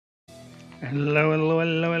Hello, hello,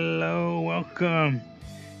 hello, hello, welcome.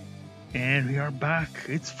 And we are back.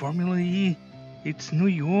 It's Formula E. It's New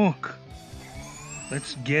York.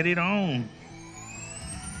 Let's get it on.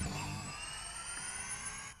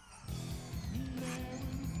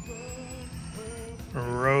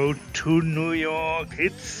 Road to New York.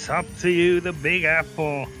 It's up to you, the Big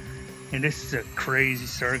Apple. And this is a crazy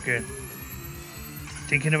circuit.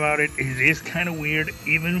 Thinking about it, it is kind of weird,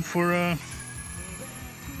 even for a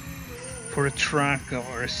track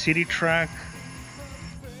or a city track,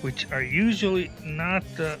 which are usually not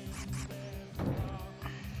the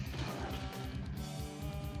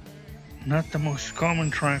most common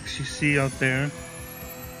tracks you see out there.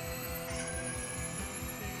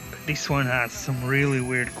 But this one has some really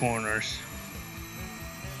weird corners.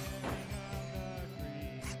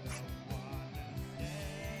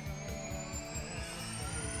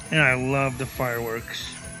 And I love the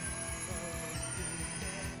fireworks.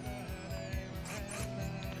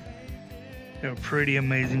 There are pretty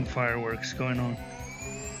amazing fireworks going on.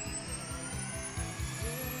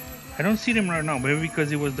 I don't see them right now, maybe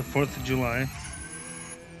because it was the 4th of July.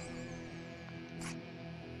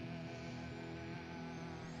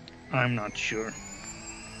 I'm not sure.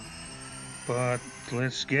 But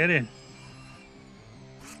let's get it.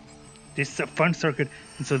 This is a fun circuit.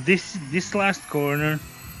 And so this last corner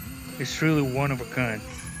is really one of a kind.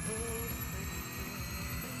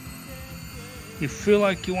 You feel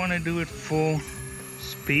like you want to do it full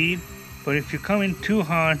speed, but if you come in too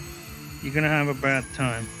hot, you're gonna have a bad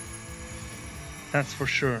time. That's for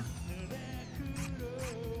sure.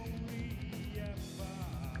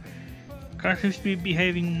 Car seems to be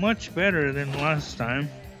behaving much better than last time,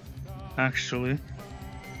 actually.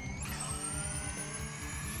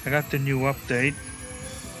 I got the new update.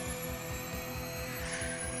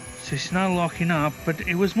 So it's not locking up, but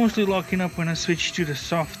it was mostly locking up when I switched to the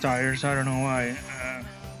soft tires. I don't know why.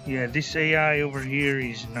 Yeah, this AI over here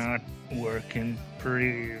is not working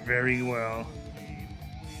very well.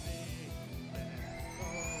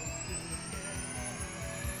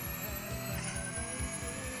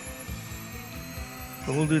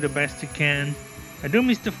 But we'll do the best we can. I do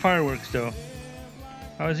miss the fireworks though.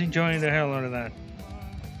 I was enjoying the hell out of that.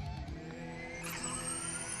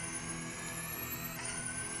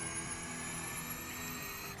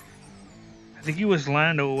 I think it was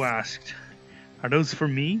Lando who asked, are those for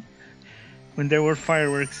me? When there were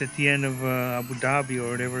fireworks at the end of Abu Dhabi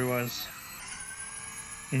or whatever it was.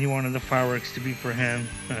 And he wanted the fireworks to be for him.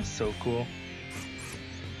 That's so cool.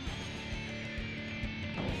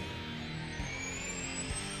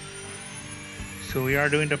 So we are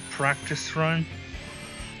doing the practice run.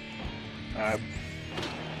 I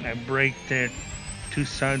braked it too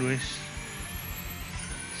sideways.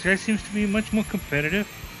 This guy seems to be much more competitive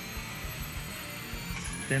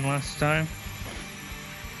than last time.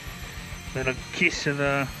 Little kiss of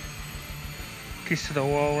the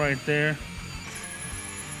wall right there.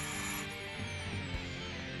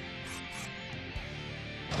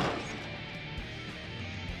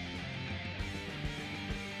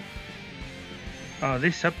 Oh,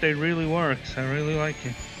 this update really works. I really like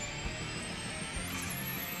it.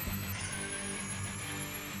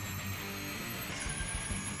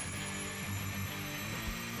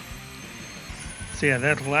 So yeah,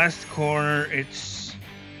 that last corner, it's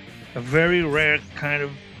a very rare kind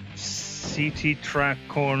of CT track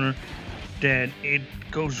corner that it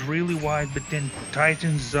goes really wide but then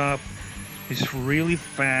tightens up. It's really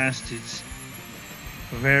fast. It's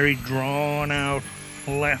very drawn out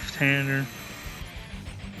left-hander.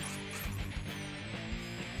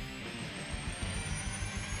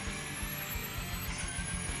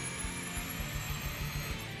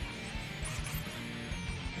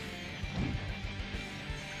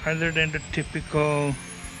 Other than the typical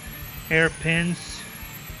hairpins,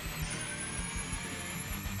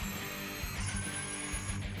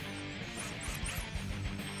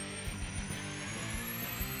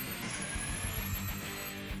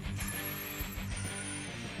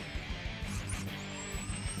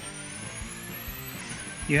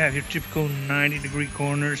 you have your typical 90-degree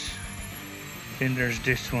corners. Then there's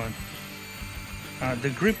this one. The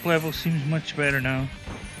grip level seems much better now.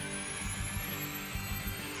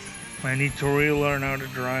 I need to relearn how to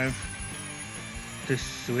drive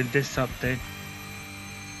this with this update.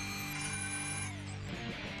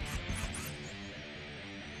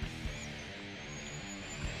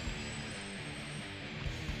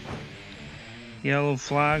 Yellow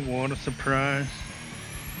flag, what a surprise.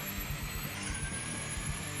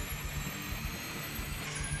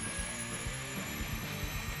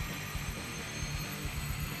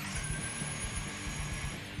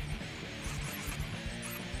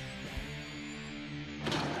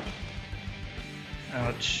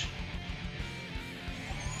 Ouch.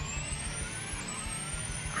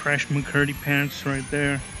 Crashed my curdy pants right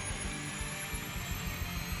there.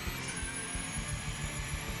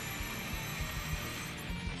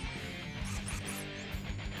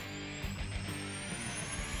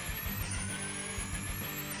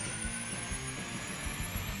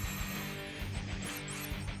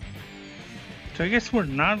 So I guess we're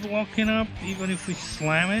not locking up even if we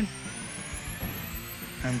slam it.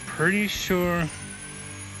 I'm pretty sure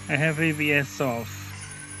I have ABS off.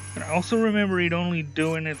 But I also remember it only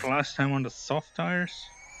doing it last time on the soft tires.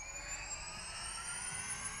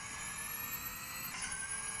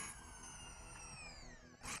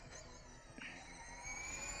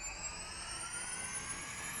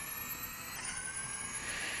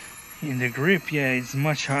 In the grip, yeah, it's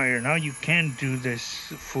much higher. Now you can do this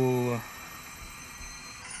full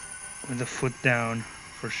with the foot down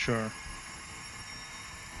for sure.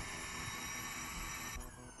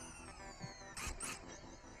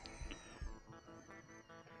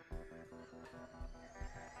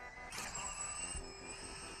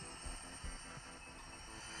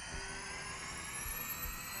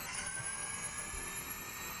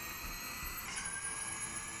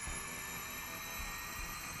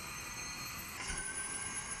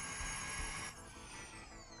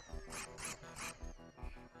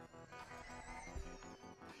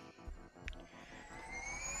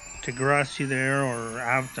 Degrassi there or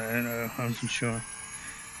out, I wasn't sure.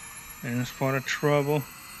 In a spot of trouble.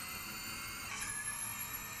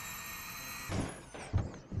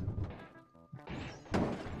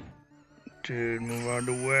 Dude, move out of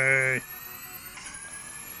the way.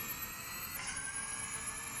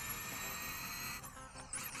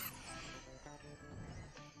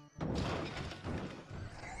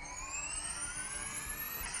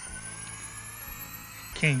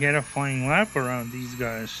 Can't get a flying lap around these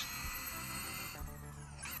guys.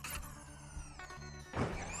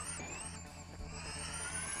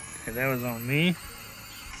 Okay, that was on me.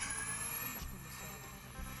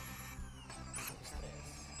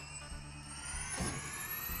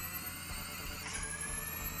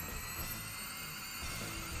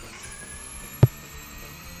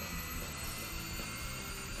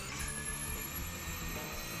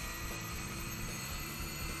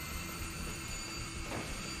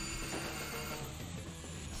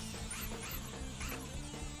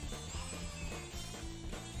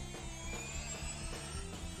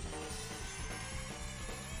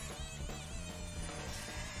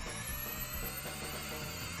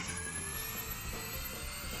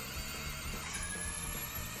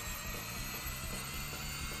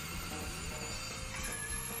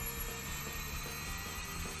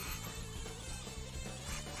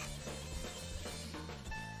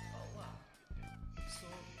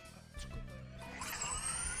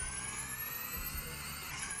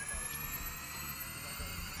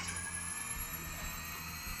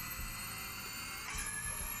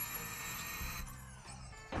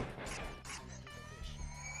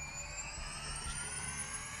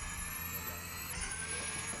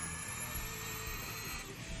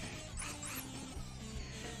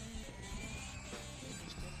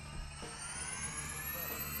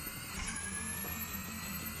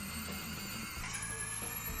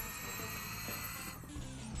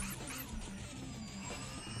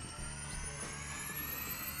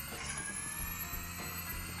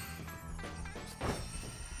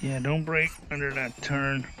 Yeah, don't brake under that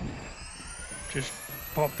turn. Just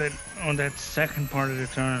pop it on that second part of the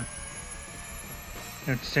turn.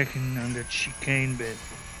 That second on that chicane bit.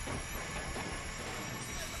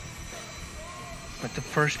 But the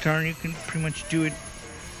first turn you can pretty much do it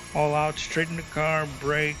all out, straighten the car,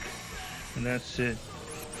 brake, and that's it.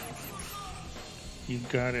 You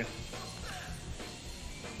got it.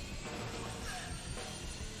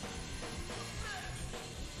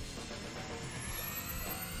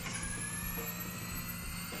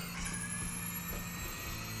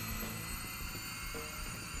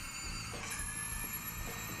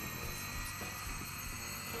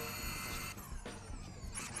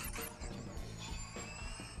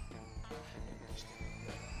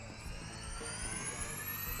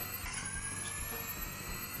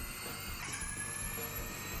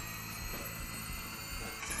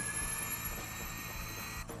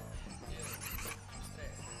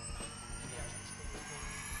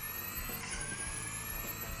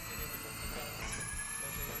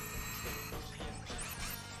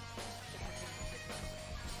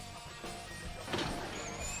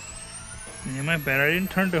 Yeah, my bad. I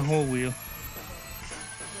didn't turn the whole wheel,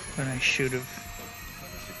 but I should have.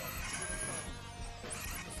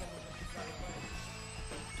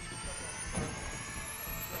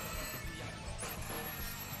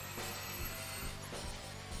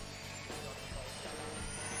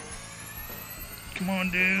 Come on,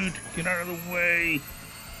 dude. Get out of the way.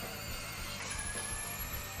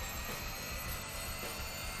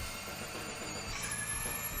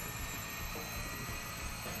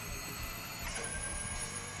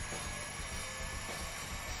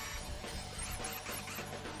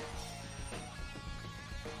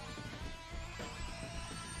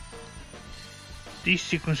 This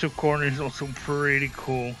sequence of corners is also pretty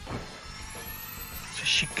cool. It's a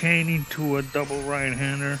chicane into a double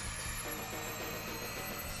right-hander.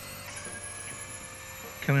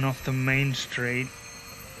 Coming off the main straight.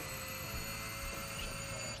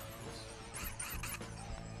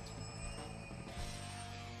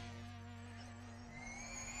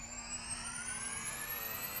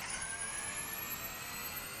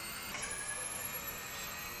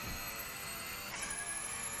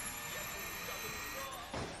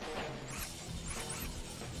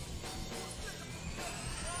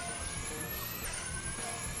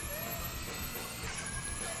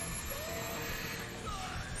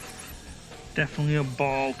 Definitely a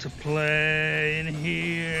ball to play in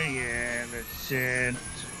here. Yeah, that's it.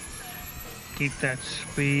 Keep that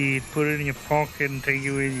speed. Put it in your pocket and take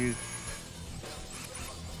it with you.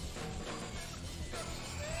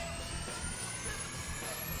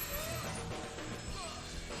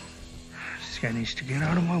 This guy needs to get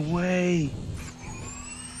out of my way.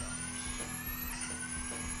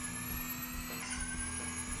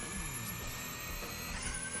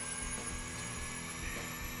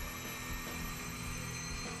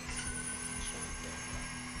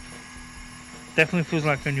 Definitely feels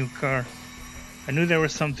like a new car. I knew there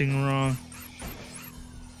was something wrong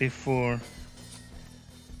before,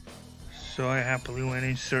 so I happily went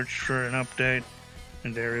and searched for an update,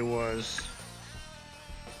 and there it was.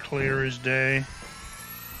 Clear as day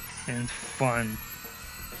and fun.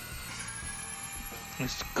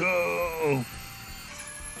 Let's go!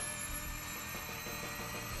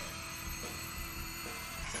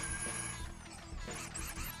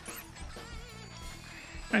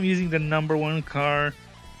 I'm using the #1 car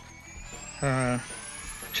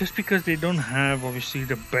just because they don't have obviously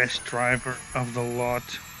the best driver of the lot.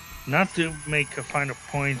 Not to make a final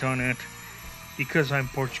point on it because I'm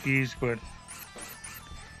Portuguese, but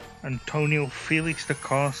Antonio Felix da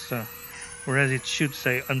Costa, whereas it should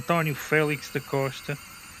say Antonio Felix da Costa.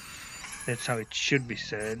 That's how it should be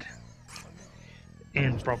said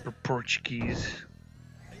in proper Portuguese.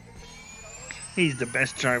 He's the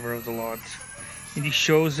best driver of the lot. And he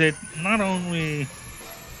shows it not only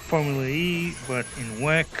Formula E, but in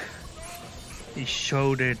WEC. He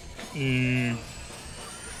showed it in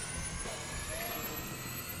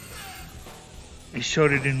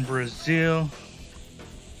Brazil.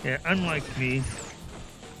 Yeah, unlike me,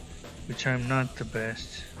 which I'm not the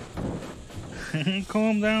best.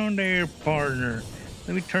 Calm down there, partner.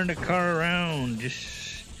 Let me turn the car around.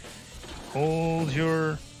 Just hold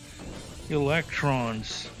your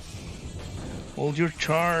electrons. Hold your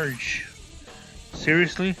charge.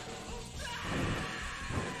 Seriously?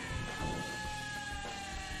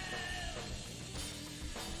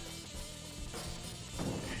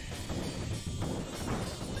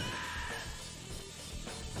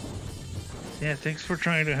 Yeah, thanks for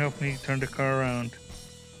trying to help me turn the car around.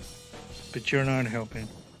 But you're not helping.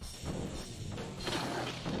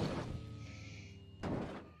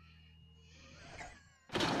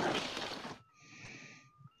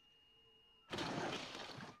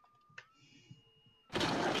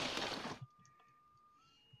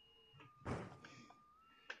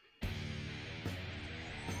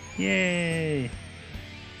 Yay!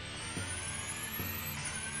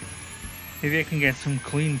 Maybe I can get some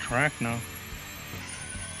clean track now.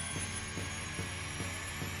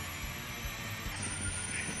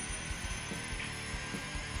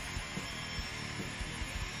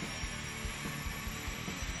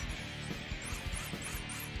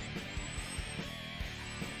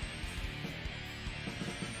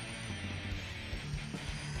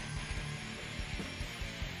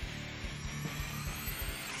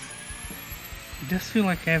 It does feel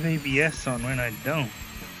like I have ABS on when I don't.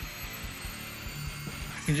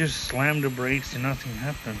 I can just slam the brakes and nothing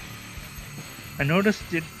happened. I noticed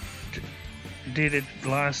it did it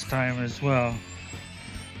last time as well.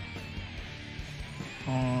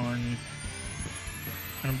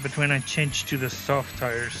 But when I changed to the soft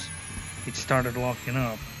tires, it started locking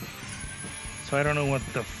up. So I don't know what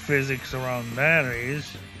the physics around that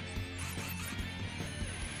is.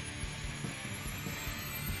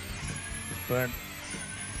 But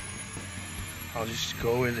I'll just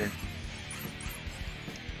go with it.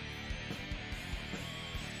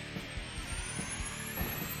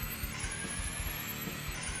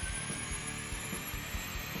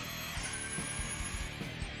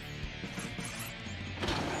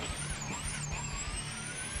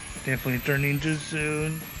 Definitely turning too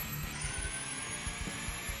soon.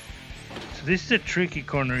 So this is a tricky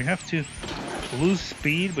corner. You have to lose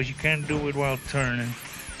speed, but you can't do it while turning.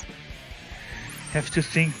 Have to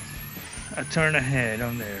think a turn ahead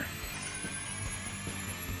on there.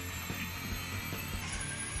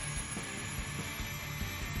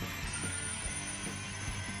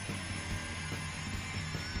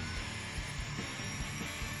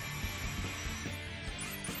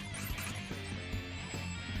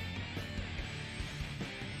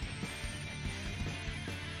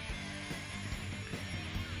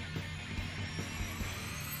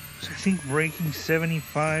 So I think braking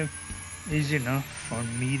 75 is enough on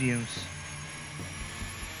mediums.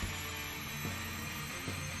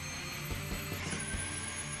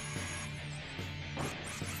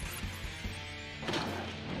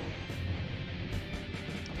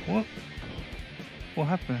 What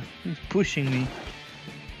happened? He's pushing me.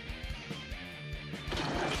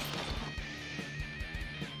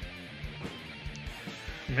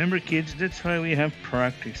 Remember, kids, that's why we have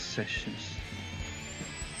practice sessions.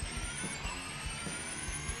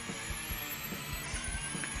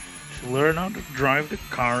 To learn how to drive the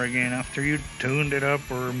car again after you tuned it up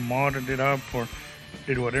or modded it up or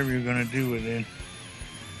did whatever you're gonna do with it.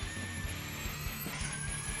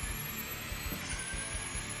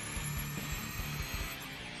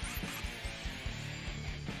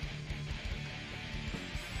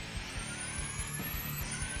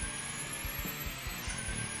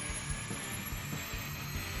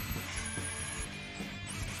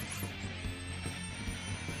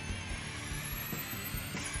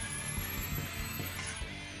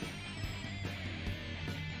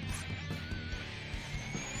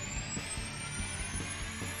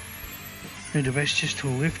 And the best just to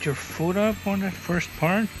lift your foot up on that first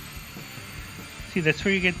part. See, that's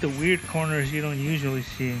where you get the weird corners you don't usually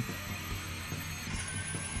see.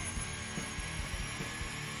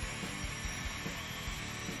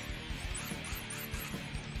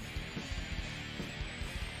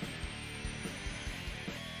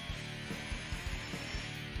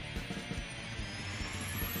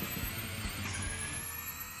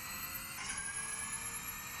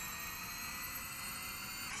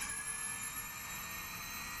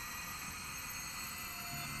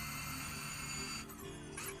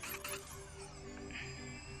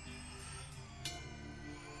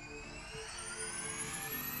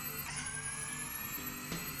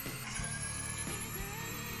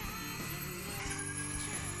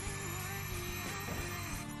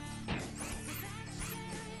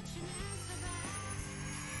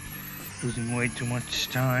 Losing way too much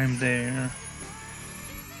time there.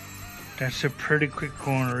 That's a pretty quick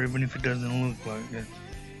corner, even if it doesn't look like it.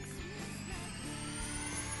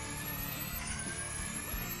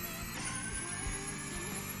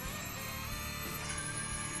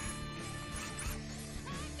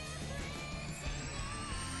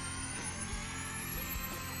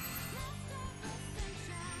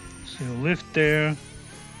 So you lift there,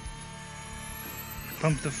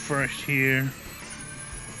 pump the first here.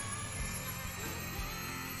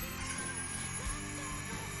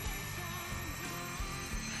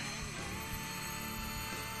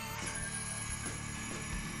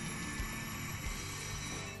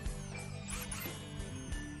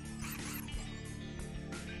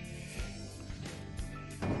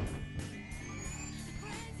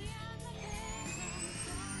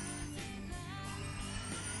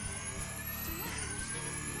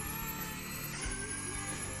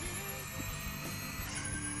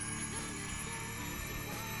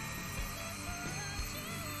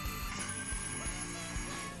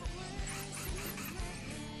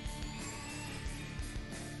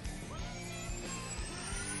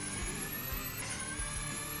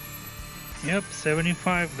 Yep,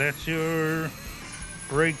 75, that's your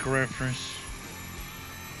brake reference.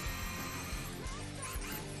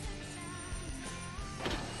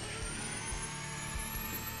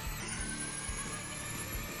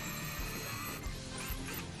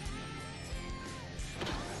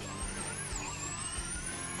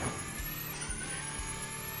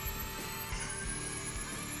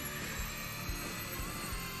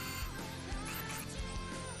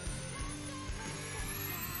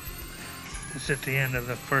 It's at the end of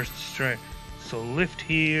the first straight. So lift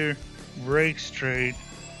here, brake straight,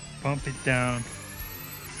 pump it down,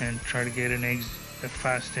 and try to get a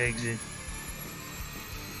fast exit.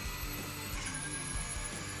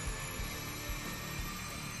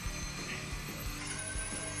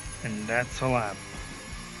 And that's a lap.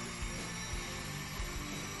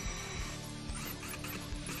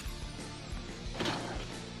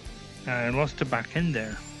 I lost the back end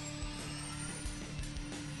there.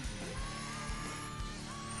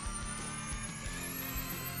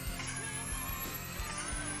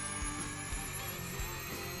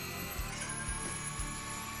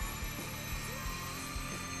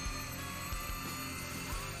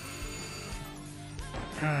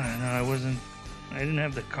 didn't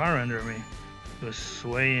have the car under me. It was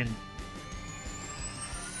swaying.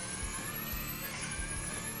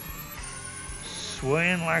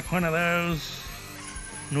 Swaying like one of those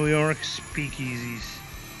New York speakeasies.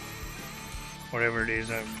 Whatever it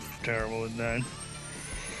is, I'm terrible at that.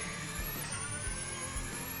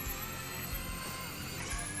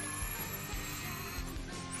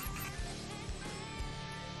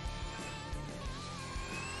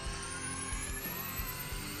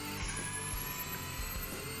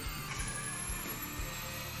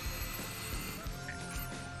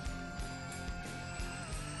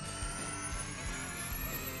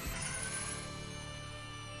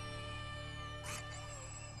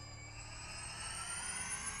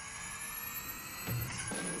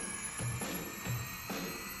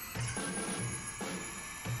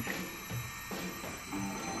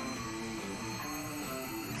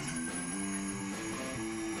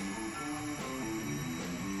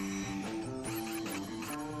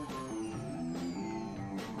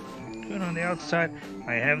 Good on the outside.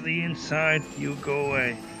 I have the inside. You go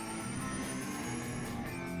away.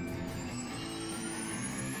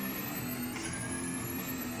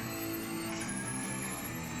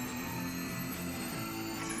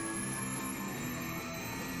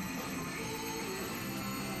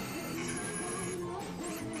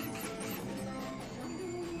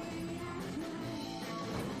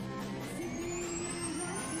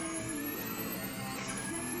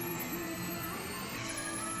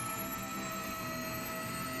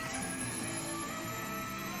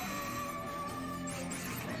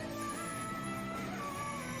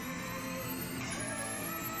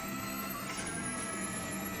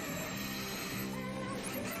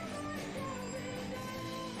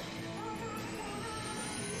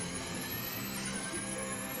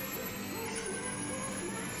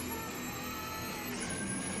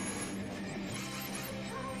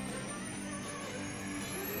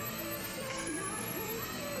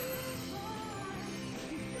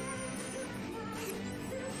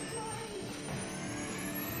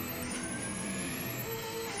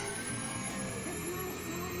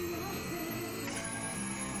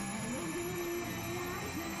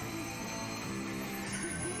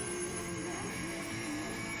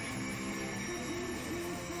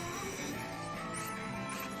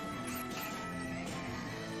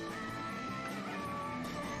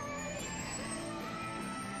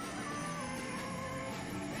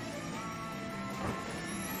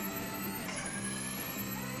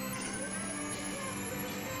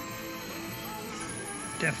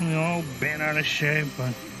 Definitely all bent out of shape,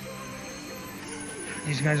 but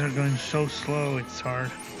these guys are going so slow, it's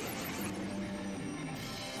hard.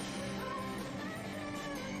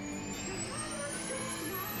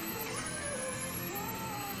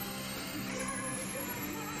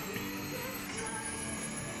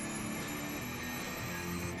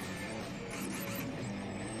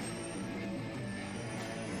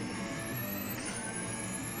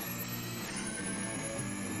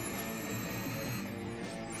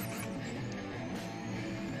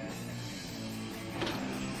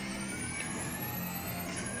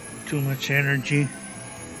 Too much energy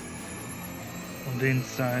on the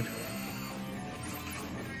inside.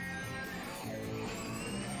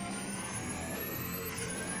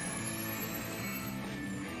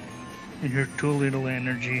 And you're too little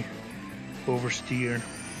energy, oversteer.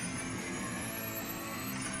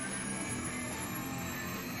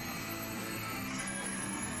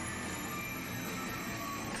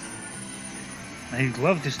 I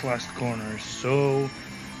love this last corner, it's so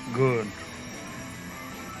good.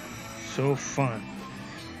 So fun.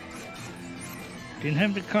 Didn't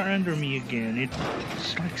have the car under me again.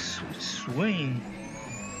 It's like swaying.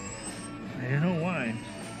 I don't know why.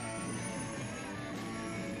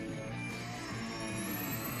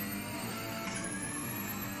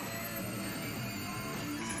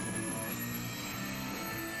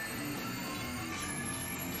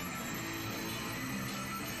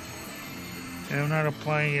 I'm not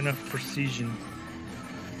applying enough precision.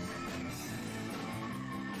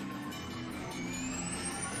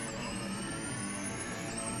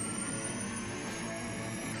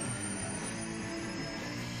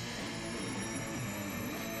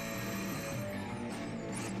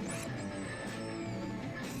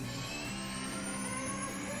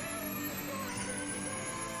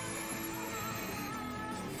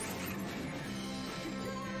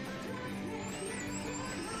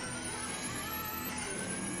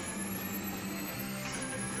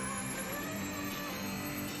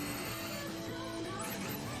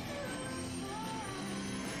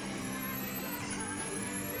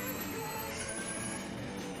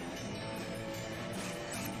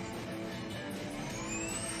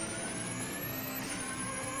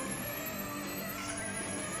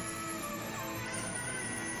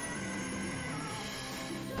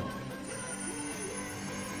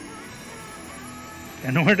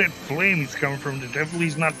 I know where that flame is coming from. It definitely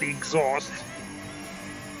is not the exhaust.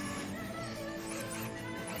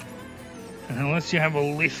 And unless you have a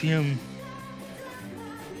lithium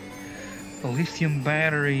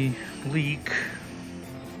battery leak,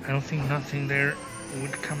 I don't think nothing there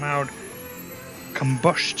would come out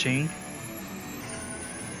combusting.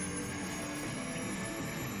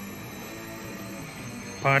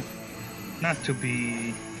 But not to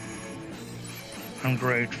be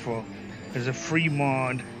ungrateful. There's a free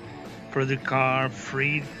mod for the car,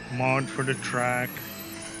 free mod for the track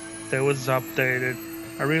that was updated.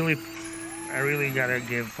 I really gotta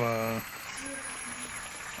give a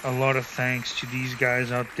lot of thanks to these guys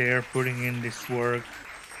out there putting in this work,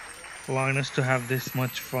 allowing us to have this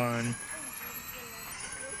much fun.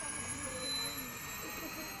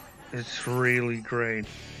 It's really great.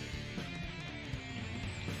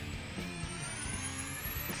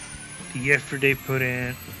 The effort they put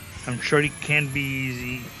in, I'm sure it can't be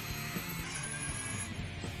easy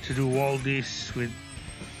to do all this with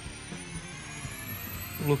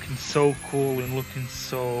looking so cool and looking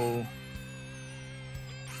so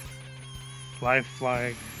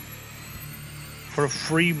lifelike. For a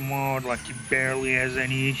free mod, like, it barely has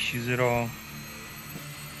any issues at all.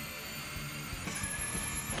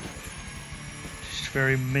 Just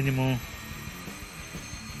very minimal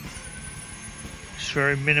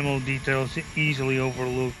details, easily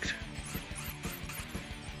overlooked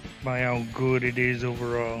by how good it is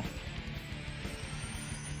overall.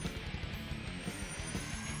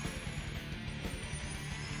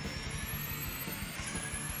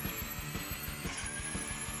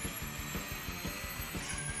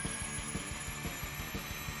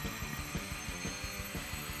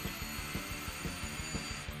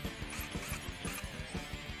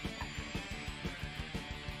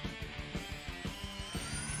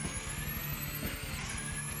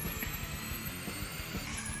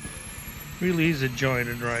 Really is a joy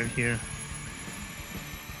to drive here.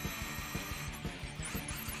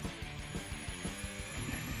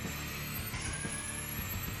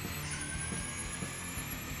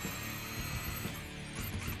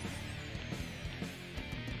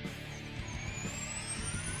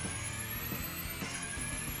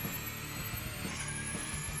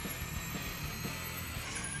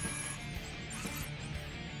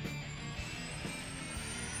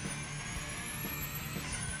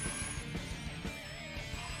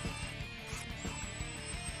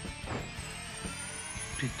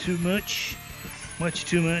 Too much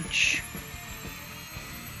too much.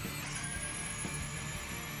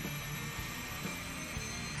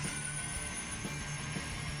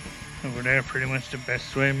 Over there, pretty much the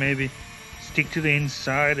best way. Maybe stick to the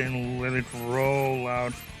inside and let it roll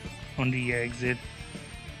out on the exit.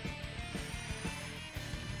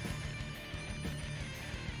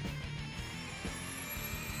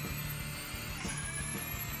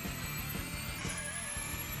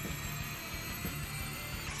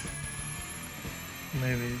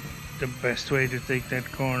 Maybe the best way to take that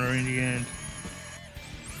corner in the end.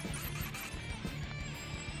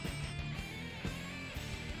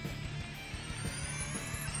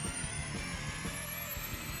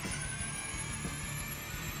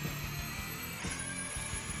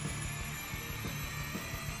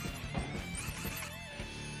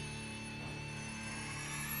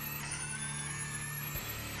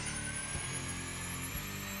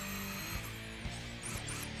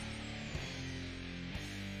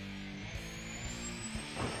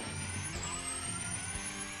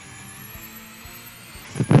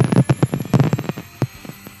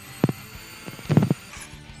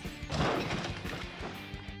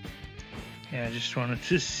 Yeah, I just wanted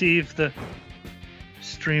to see if the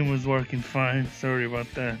stream was working fine. Sorry about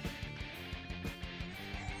that.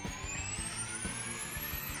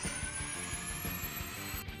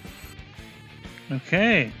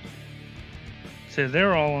 Okay. So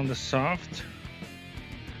they're all on the soft.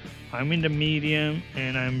 I'm in the medium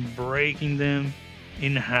and I'm breaking them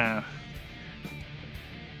in half.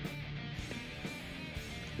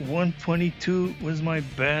 122 was my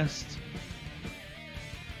best.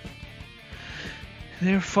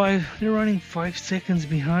 They're running 5 seconds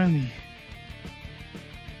behind me.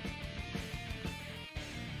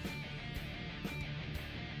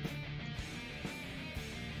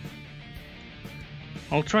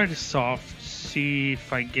 I'll try the soft, see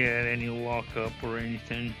if I get any lockup or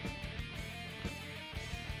anything.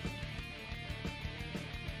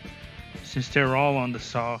 Since they're all on the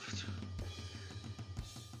soft,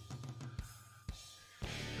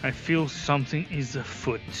 I feel something is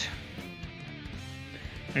afoot.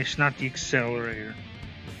 It's not the accelerator.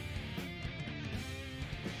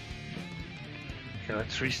 Okay,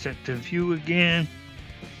 let's reset the view again.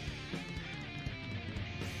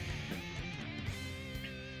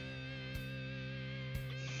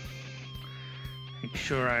 Make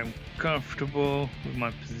sure I'm comfortable with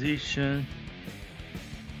my position.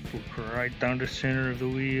 Look right down the center of the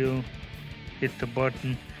wheel. Hit the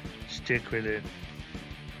button. Stick with it.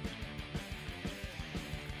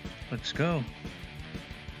 Let's go.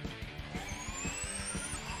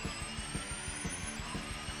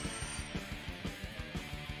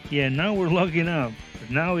 Yeah, now we're locking up.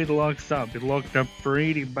 Now it locks up. It locked up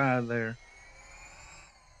pretty bad there.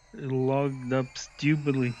 It locked up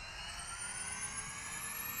stupidly.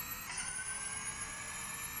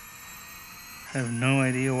 I have no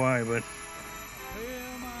idea why, but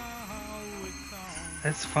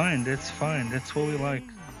that's fine. That's fine. That's what we like.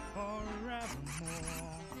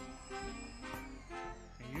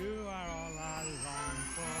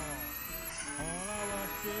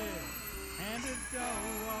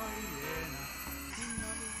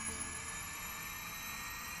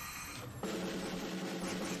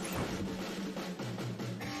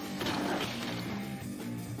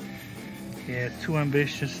 Yeah, too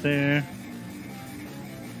ambitious there.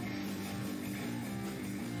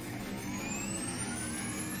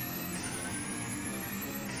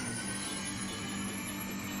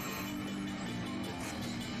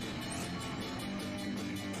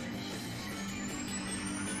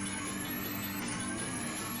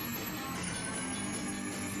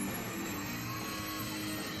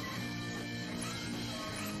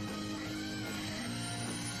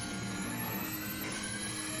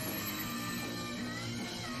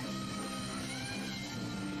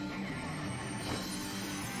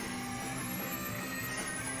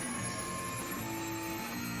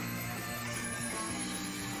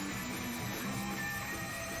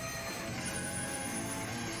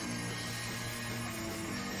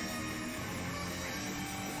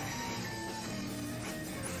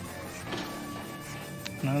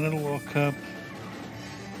 Now that'll walk up.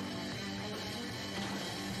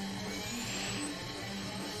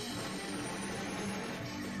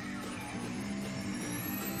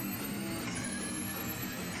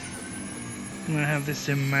 And I have this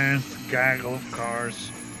immense gaggle of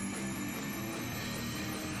cars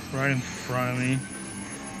right in front of me.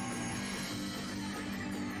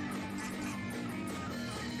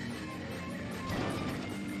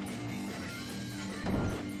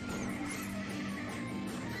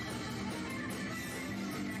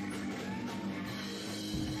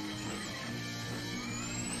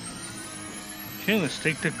 Okay, let's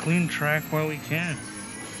take the clean track while we can.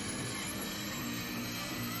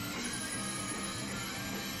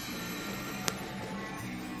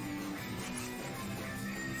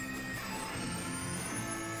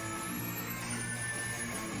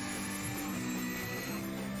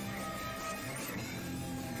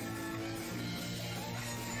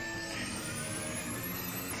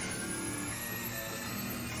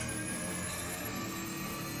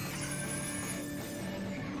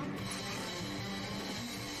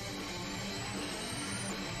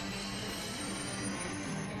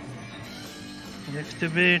 Lift a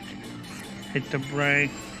bit, hit the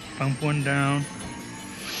brake, pump one down,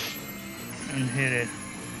 and hit it.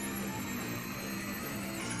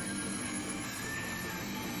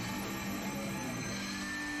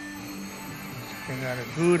 I got a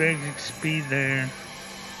good exit speed there.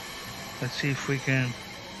 Let's see if we can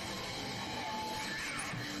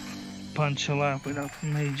punch a lap without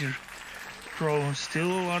major trouble.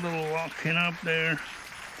 Still a lot of locking up there,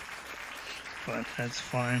 but that's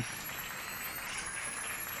fine.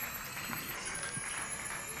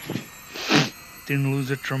 Didn't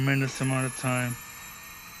lose a tremendous amount of time.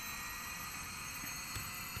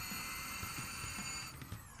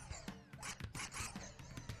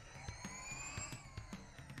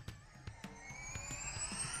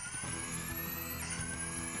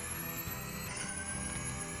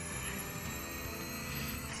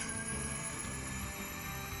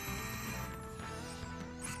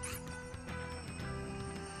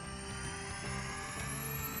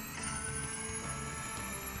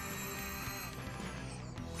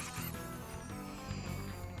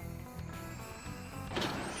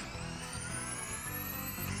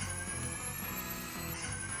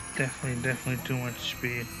 Definitely too much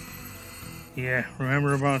speed. Yeah,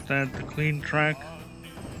 remember about that, the clean track?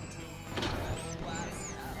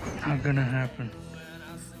 Not gonna happen.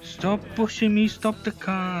 Stop pushing me, stop the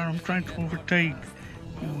car, I'm trying to overtake.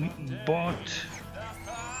 You bot.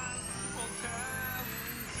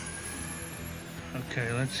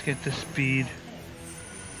 Okay, let's get the speed.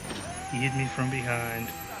 He hit me from behind,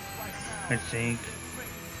 I think.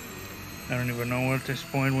 I don't even know at this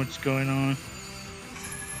point what's going on.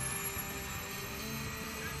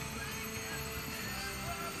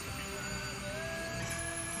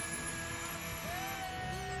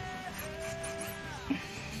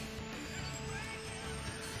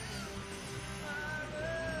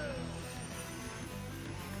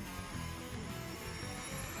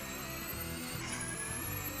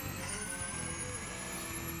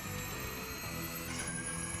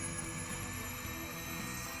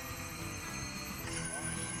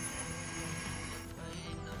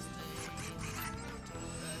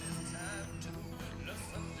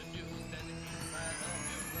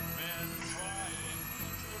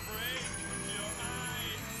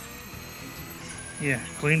 Yeah,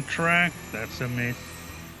 clean track, that's a myth.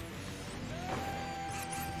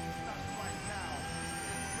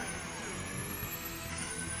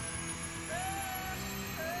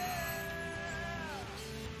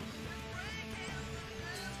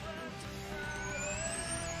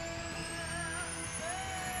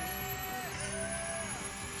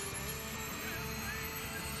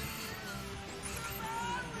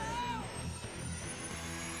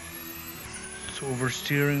 It's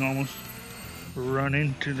oversteering, almost run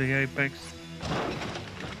into the apex.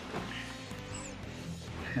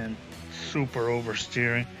 And super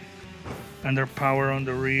oversteering. Under power on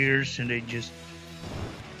the rears, and they just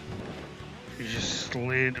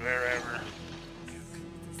slid wherever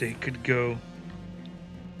they could go.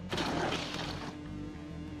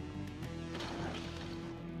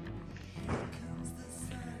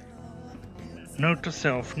 Note to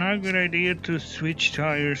self, not a good idea to switch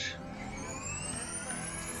tires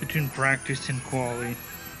between practice and quali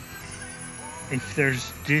if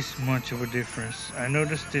there's this much of a difference. I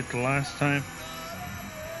noticed it last time.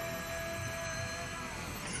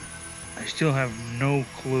 I still have no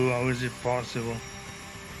clue how is it possible.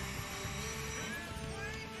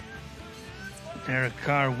 Their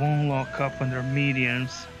car won't lock up under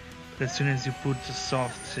mediums as soon as you put the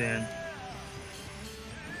softs in.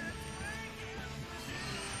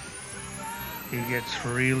 It gets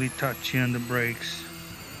really touchy on the brakes.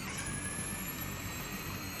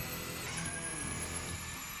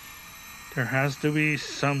 There has to be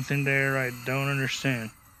something there I don't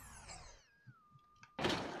understand.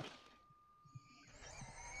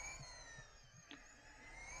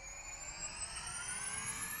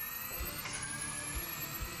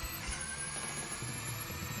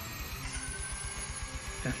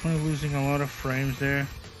 Definitely losing a lot of frames there.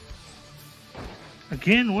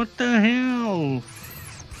 Again, what the hell?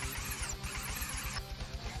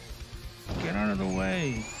 Get out of the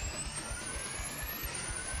way.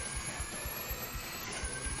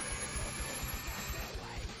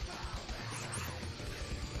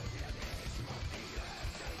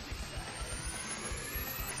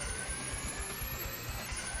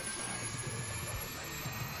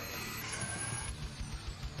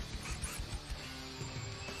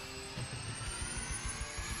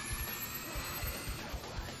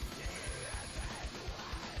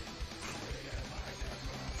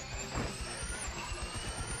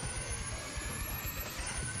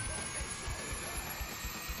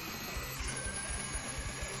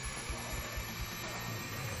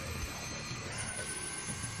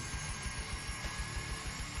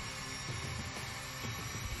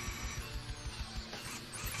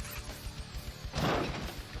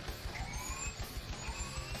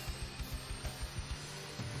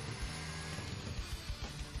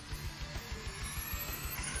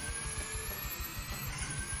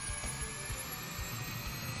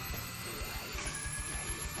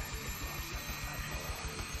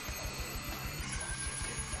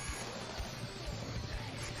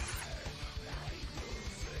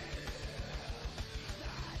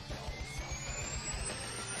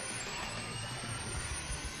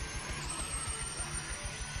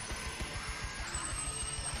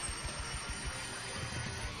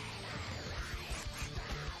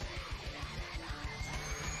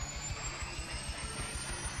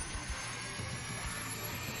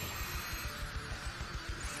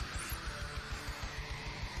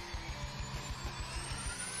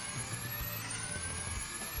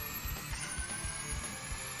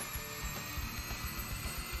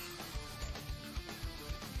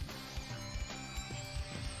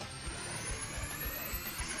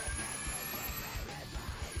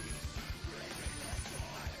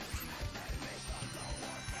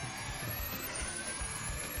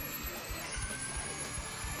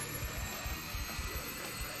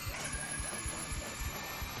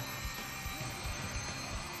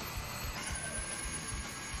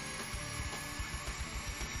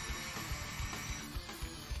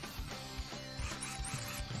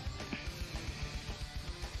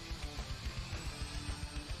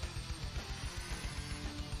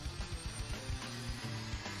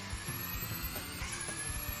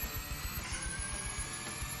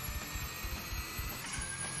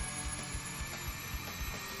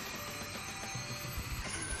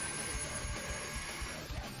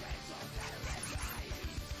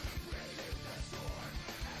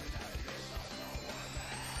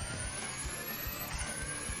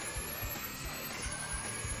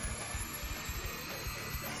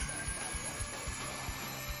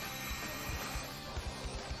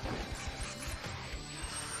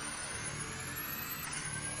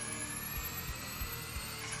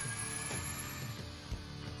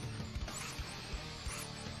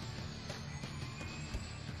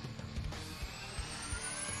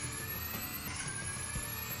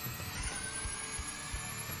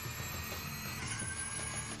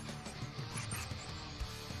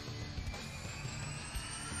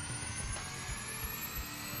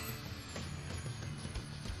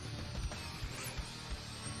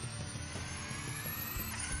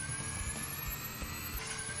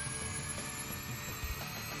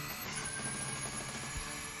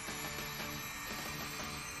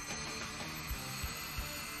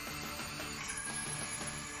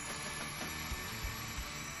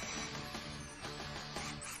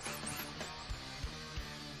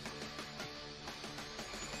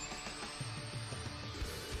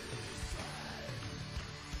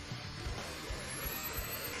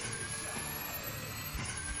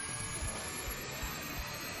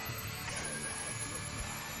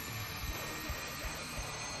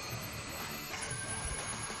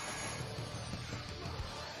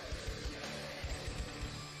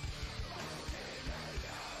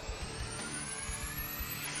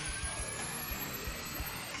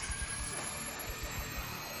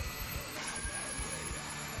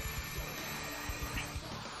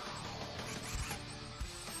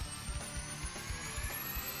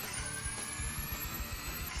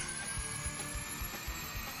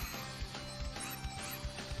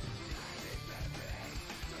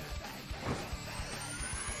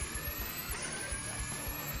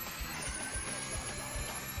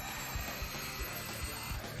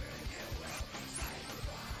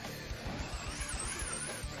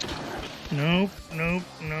 Nope, nope,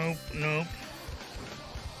 nope, nope.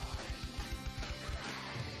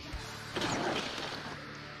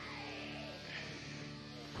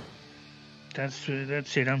 That's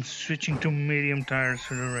it. I'm switching to medium tires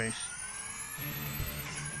for the race.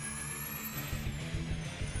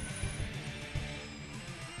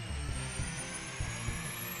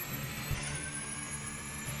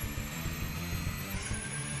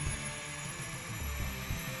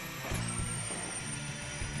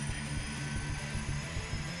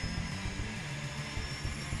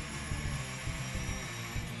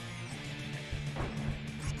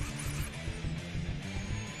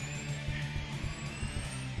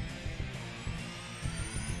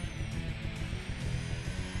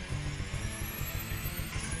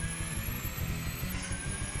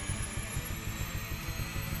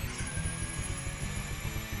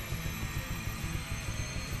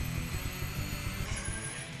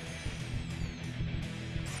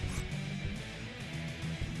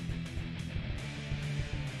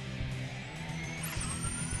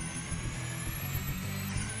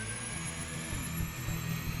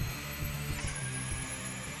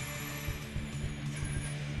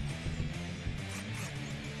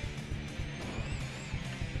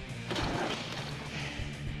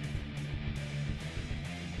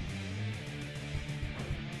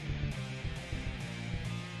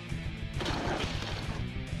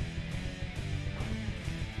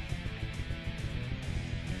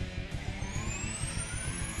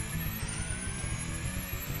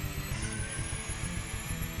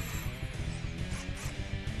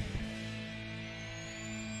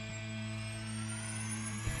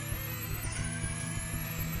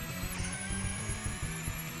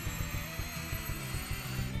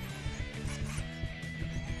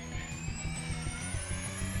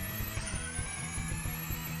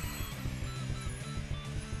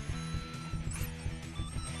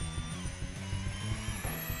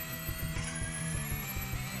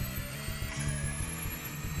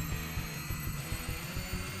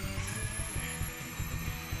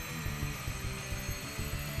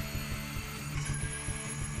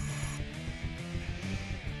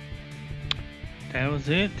 That was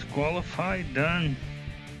it. Qualified, done.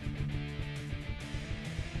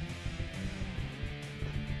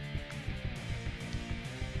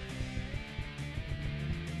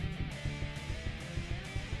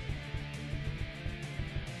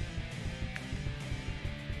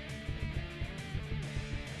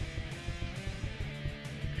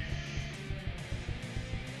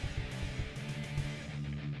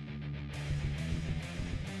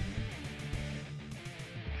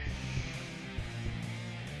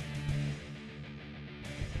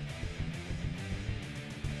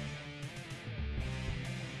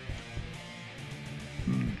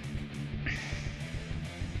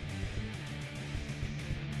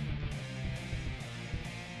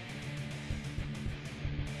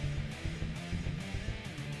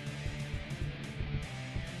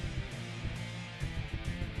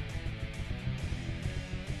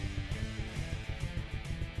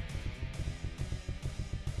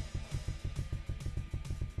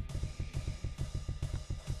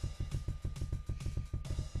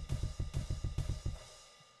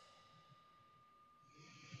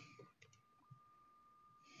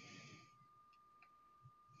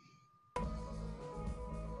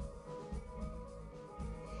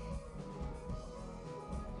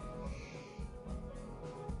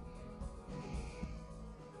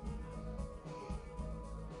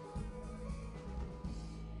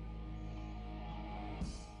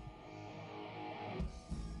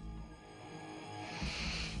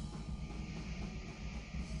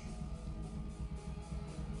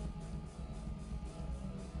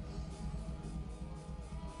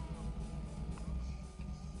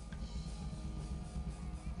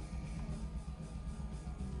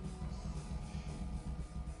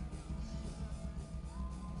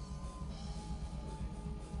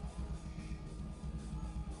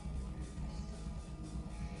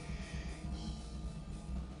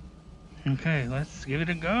 Okay, let's give it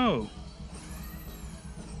a go.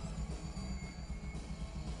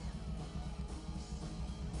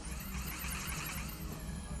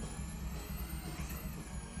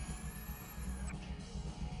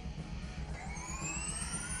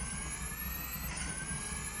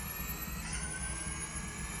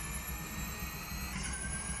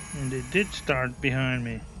 And they did start behind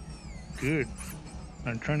me. Good.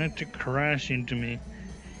 I'm trying not to crash into me.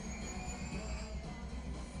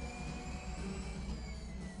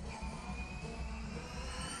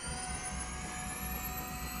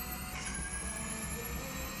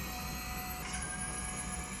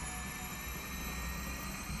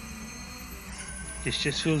 This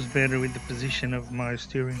just feels better with the position of my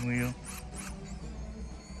steering wheel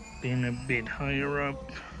being a bit higher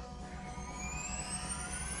up.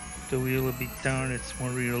 The wheel a bit down, it's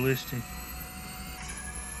more realistic.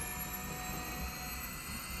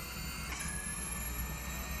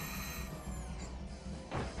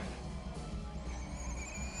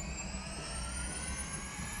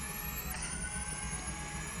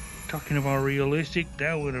 Talking about realistic,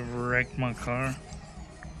 that would have wrecked my car.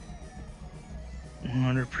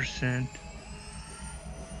 100%.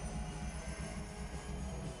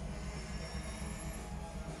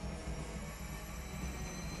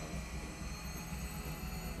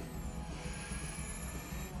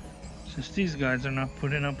 Since these guys are not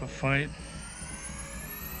putting up a fight,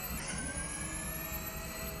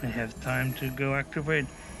 I have time to go activate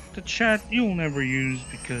the chat you'll never use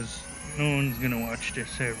because no one's gonna watch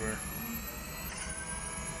this ever.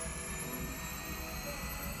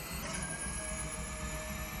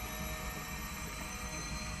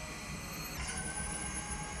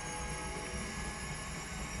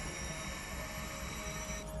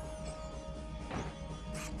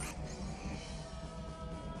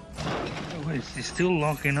 It's still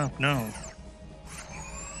locking up now.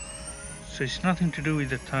 So it's nothing to do with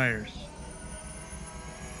the tires.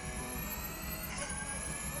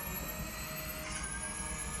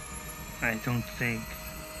 I don't think.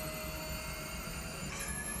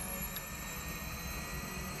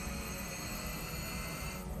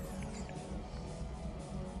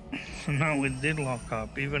 So now it did lock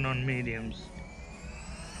up, even on mediums.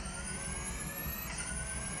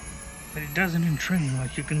 But it doesn't in training,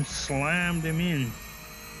 like you can slam them in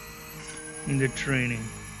the training.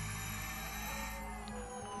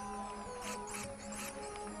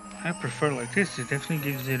 I prefer like this, it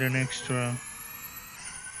definitely gives it an extra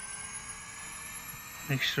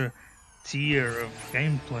tier of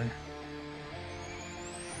gameplay.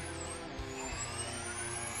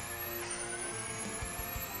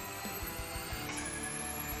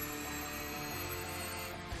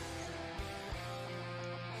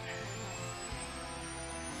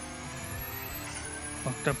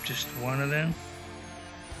 Fucked up just one of them.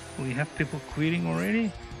 We have people quitting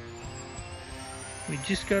already? We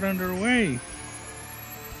just got underway.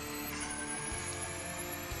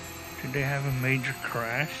 Did they have a major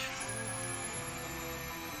crash?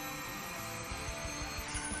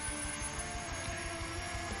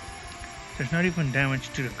 There's not even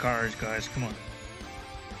damage to the cars, guys. Come on.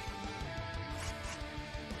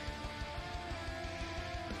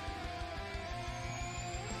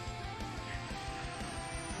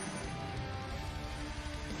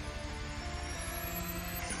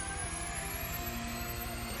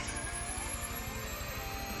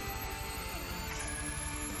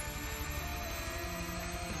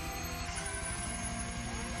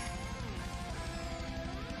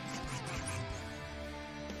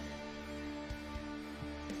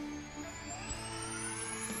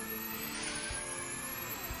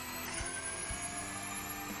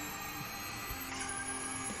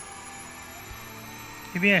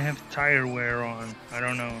 Maybe I have tire wear on. I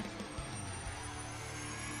don't know.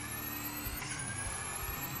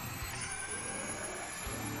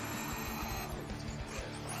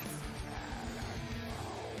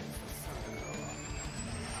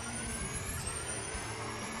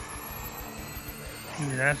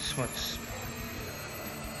 Maybe that's what's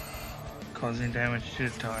causing damage to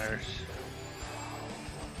the tires.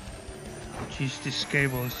 Jeez, this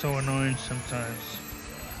cable is so annoying sometimes.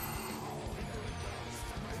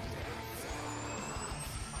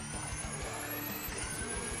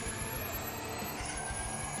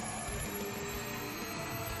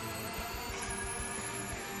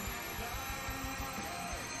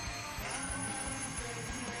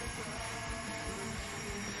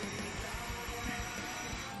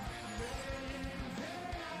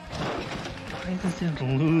 Why does it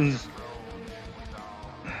lose?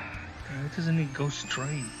 Why doesn't it go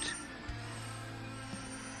straight?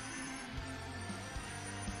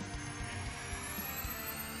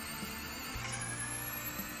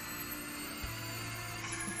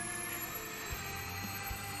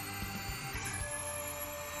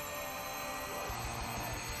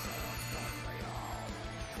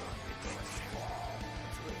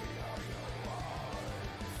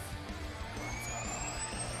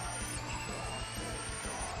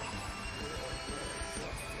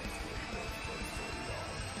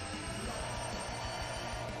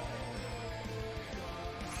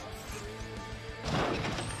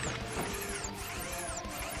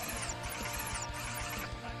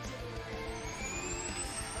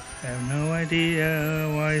 I have no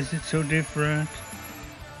idea why is it so different.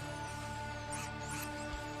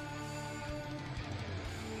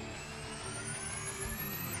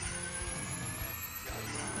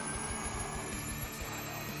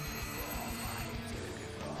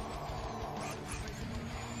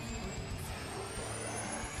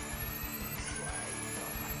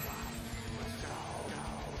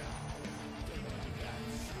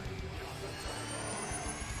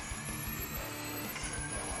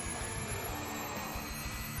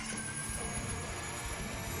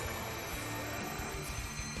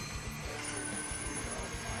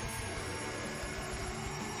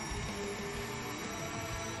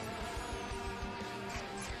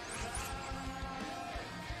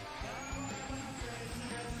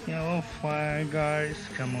 yellow flag, guys.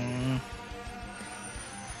 Come on.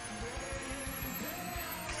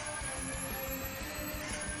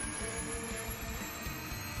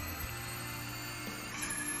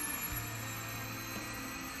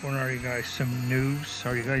 What are you guys, some noobs?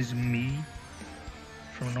 Are you guys me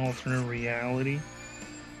from an alternate reality?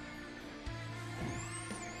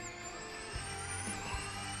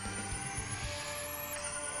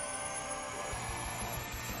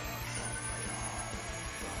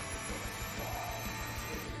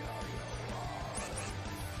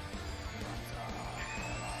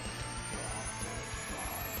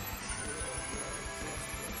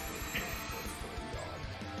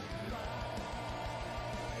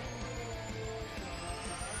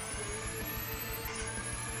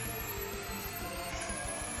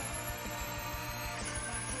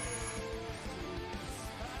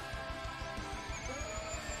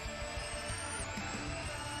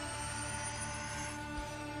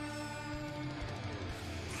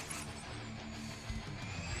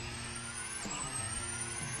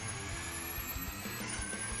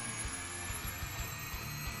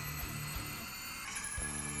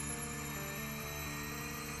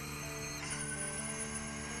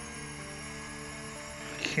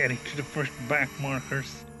 Getting to the first back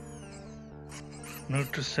markers.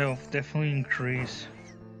 Note to self, definitely increase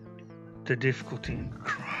the difficulty.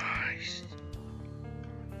 Christ.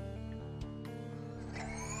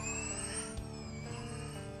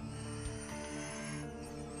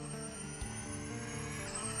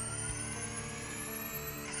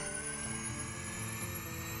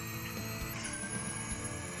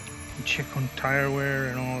 Check on tire wear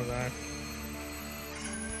and all of that.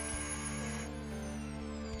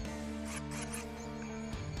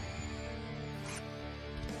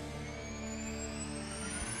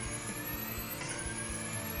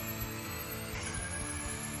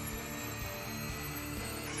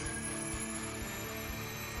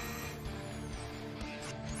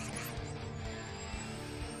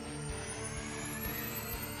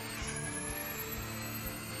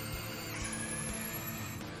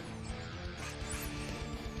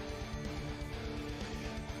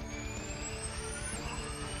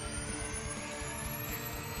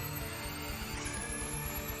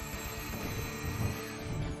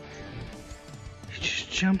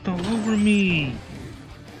 Jumped all over me.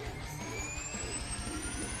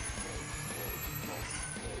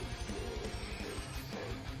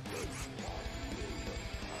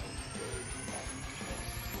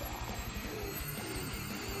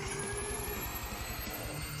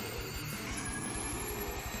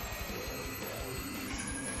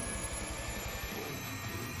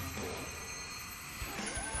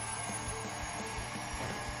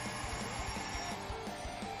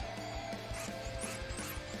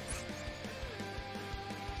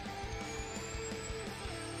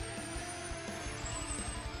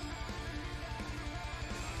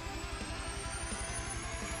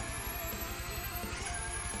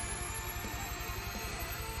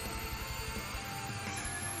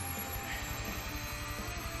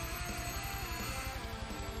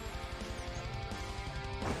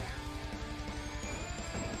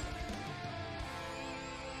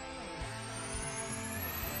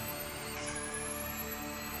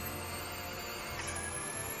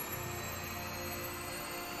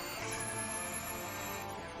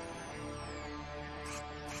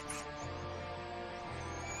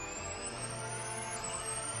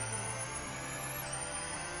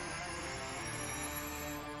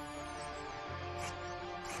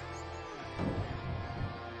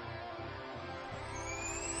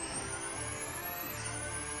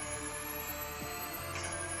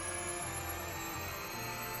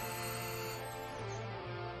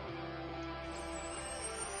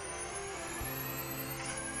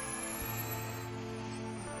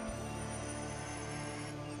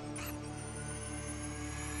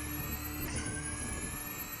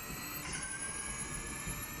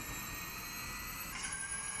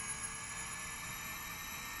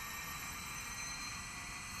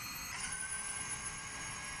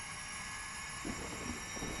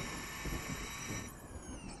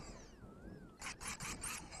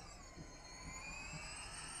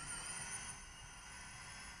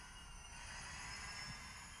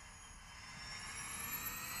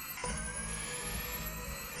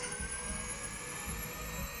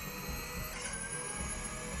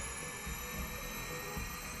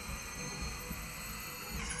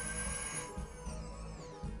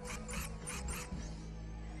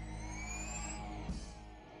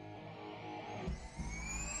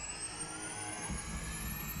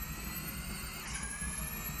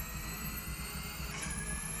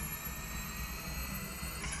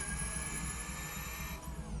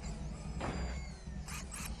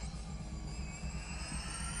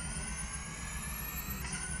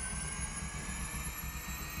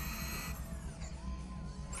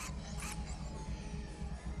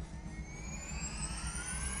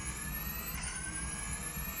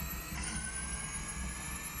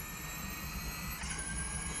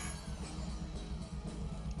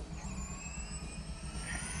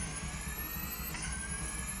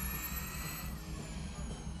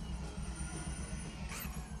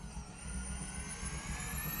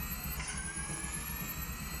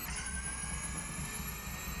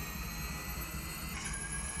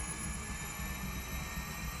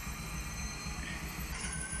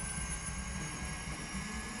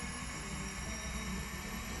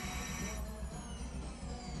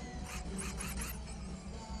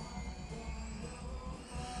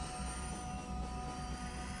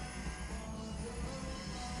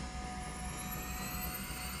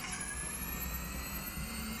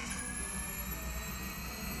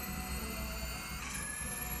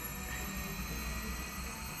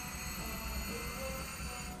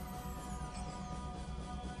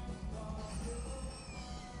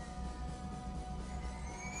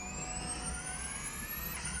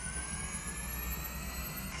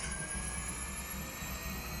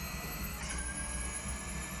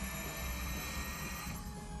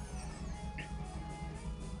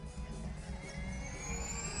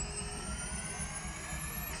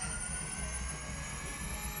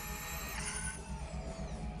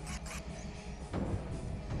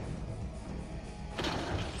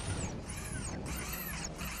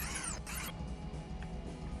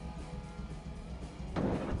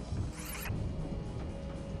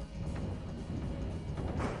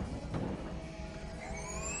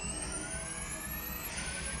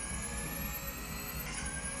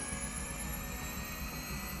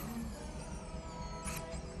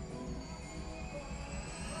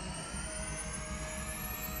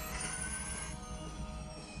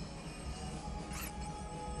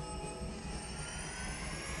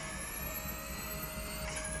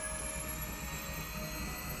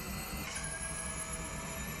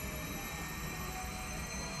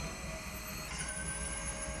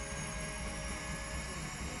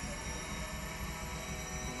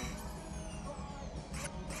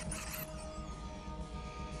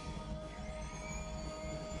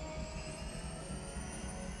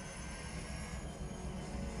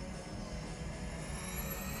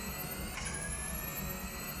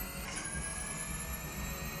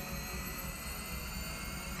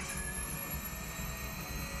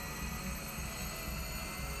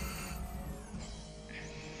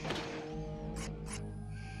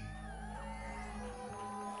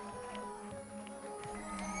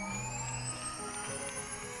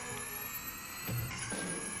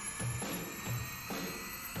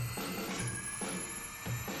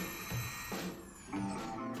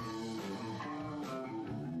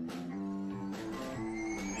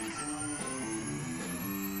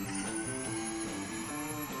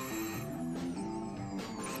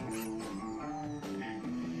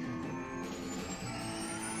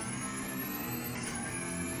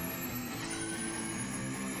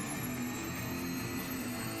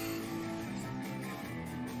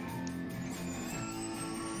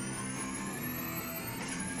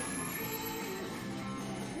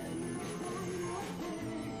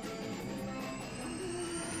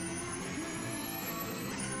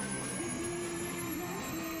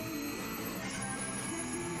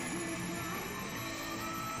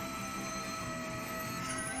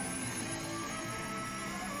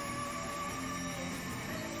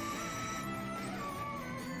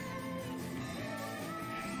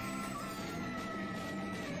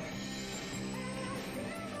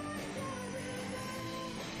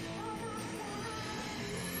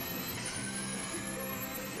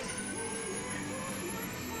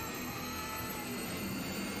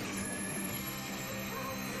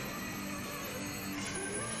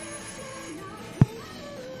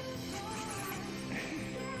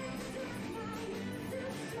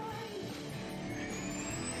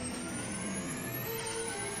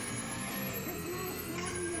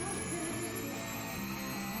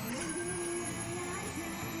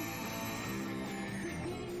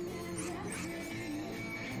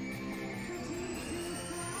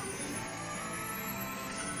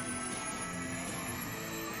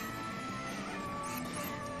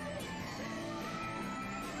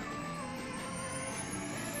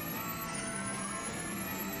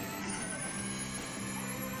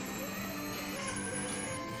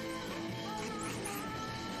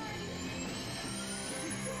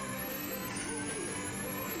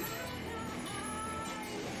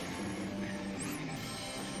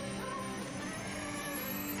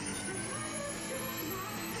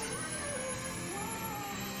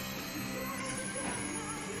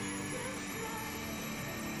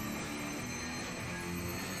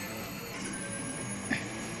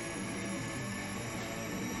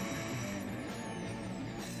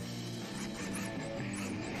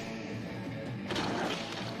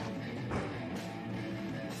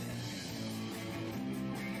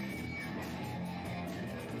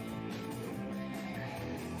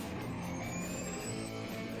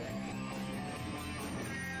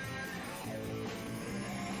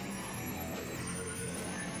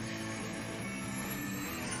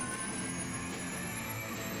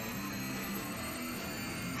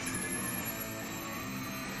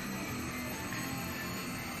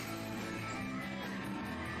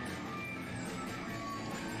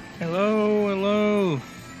 Hello, hello.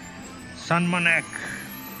 Sanmanek.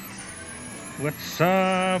 What's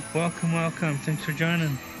up? Welcome, welcome. Thanks for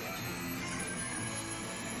joining.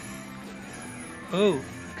 Oh,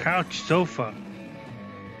 couch sofa.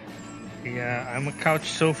 Yeah, I'm a couch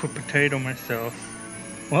sofa potato myself.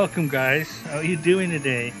 Welcome, guys. How are you doing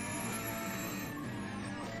today?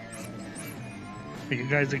 Are you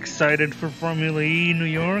guys excited for Formula E New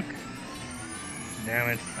York?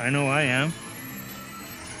 Damn it, I know I am.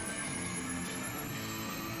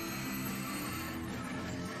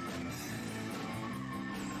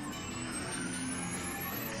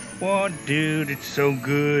 What, dude? It's so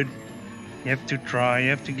good. You have to try,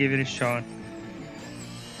 you have to give it a shot.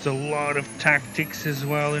 There's a lot of tactics as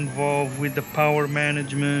well involved with the power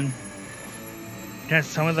management. It has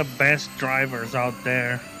some of the best drivers out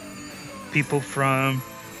there. People from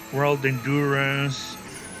World Endurance,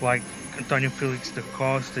 like Antonio Felix da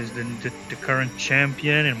Costa is the current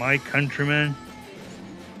champion and my countryman.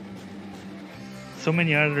 So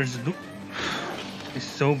many others. It's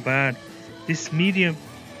so bad. This medium,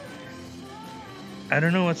 I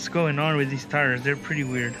don't know what's going on with these tires. They're pretty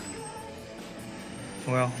weird.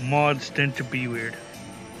 Well, mods tend to be weird.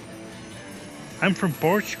 I'm from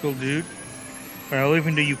Portugal, dude. But I live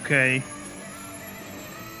in the UK.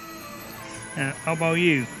 How about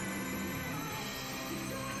you?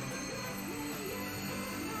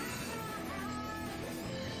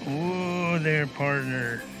 Whoa there,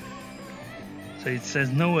 partner. So it says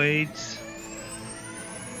no eights.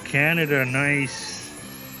 Canada, nice.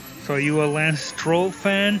 So are you a Lance Stroll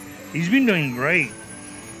fan? He's been doing great,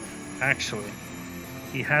 actually.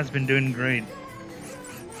 He has been doing great.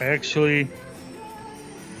 I actually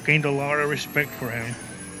gained a lot of respect for him.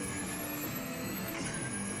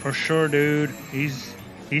 For sure, dude. He's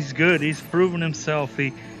good. He's proven himself.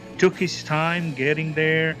 He took his time getting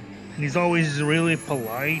there, and he's always really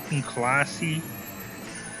polite and classy.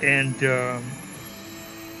 And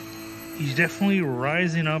he's definitely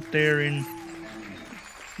rising up there in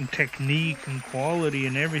technique and quality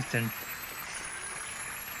and everything.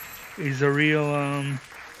 He's a real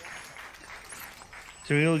it's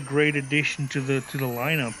a really great addition to the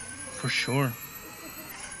lineup, for sure.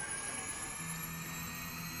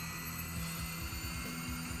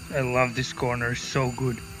 I love this corner, it's so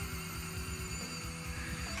good.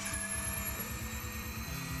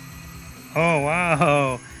 Oh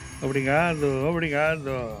wow! Obrigado,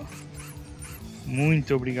 obrigado.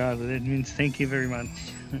 Muito obrigado. That means thank you very much.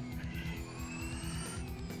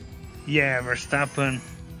 Yeah, Verstappen.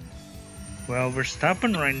 Well,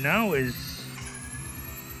 Verstappen right now is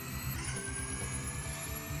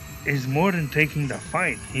more than taking the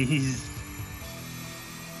fight. He's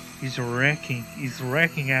wrecking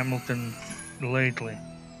Hamilton lately.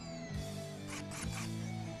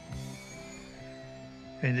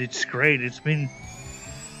 And it's great. It's been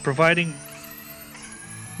providing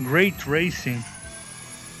great racing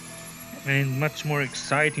and much more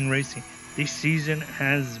exciting racing. This season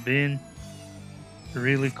has been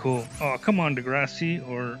really cool. Oh, come on, Degrassi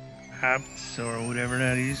or Apts or whatever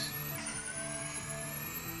that is.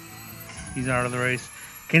 He's out of the race.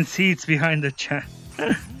 Can see it's behind the chat.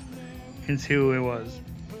 Can see who it was.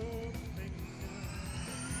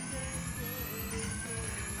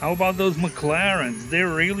 How about those McLarens? They're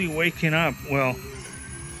really waking up. Well,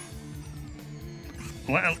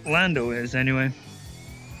 Lando is anyway.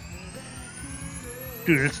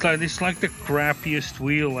 Dude, it's like the crappiest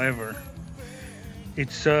wheel ever.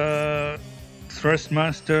 It's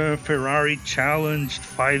Thrustmaster Ferrari challenged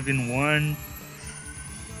 5-in-1.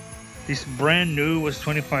 This brand new was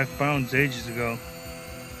 25 pounds ages ago.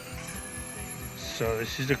 So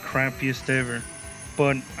this is the crappiest ever.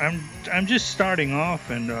 But I'm just starting off,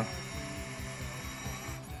 and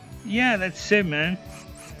yeah, that's it, man.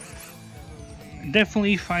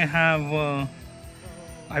 Definitely, if I have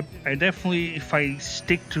I definitely, if I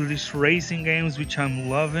stick to these racing games, which I'm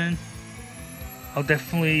loving, I'll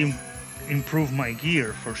definitely improve my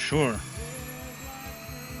gear for sure.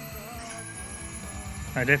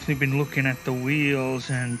 I definitely been looking at the wheels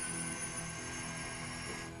and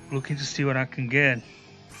looking to see what I can get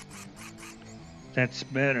that's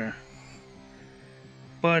better.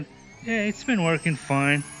 But yeah, it's been working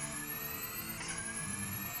fine.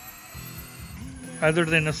 Other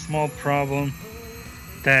than a small problem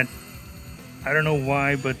that I don't know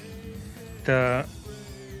why, but the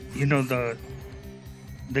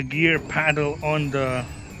gear paddle on the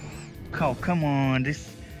come on,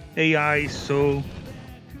 this AI is so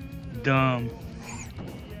dumb.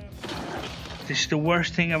 This is the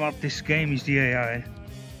worst thing about this game is the AI.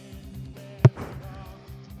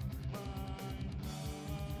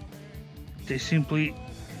 They simply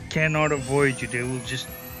cannot avoid you. They will just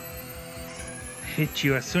hit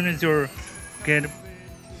you as soon as you're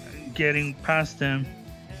getting past them.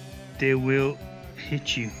 They will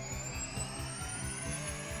hit you.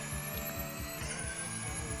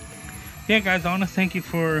 Yeah, guys, I want to thank you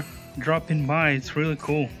for dropping by. It's really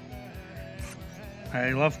cool.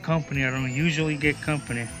 I love company. I don't usually get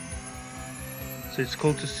company, so it's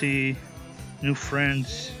cool to see new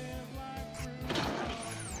friends.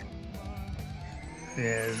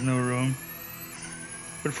 Yeah, there's no room.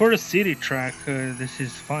 But for the city track, this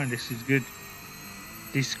is fine. This is good.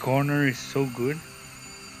 This corner is so good.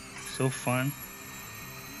 So fun.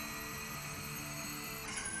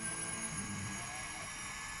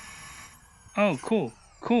 Oh, cool.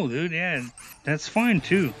 Cool, dude. Yeah, that's fine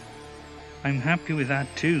too. I'm happy with that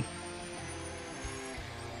too.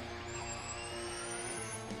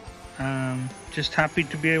 Just happy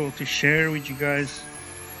to be able to share with you guys.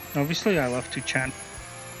 Obviously, I love to chat.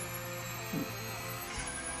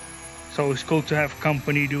 It's always cool to have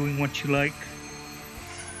company doing what you like.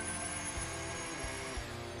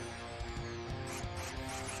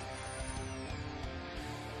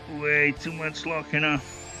 Way too much locking up.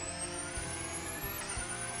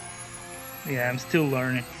 Yeah, I'm still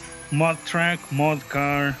learning. Mod track, mod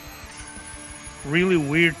car, really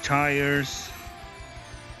weird tires.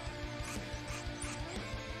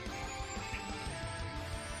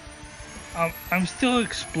 I'm still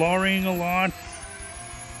exploring a lot.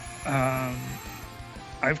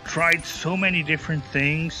 I've tried so many different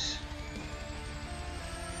things.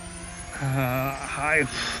 I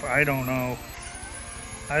don't know.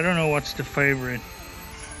 I don't know what's the favorite.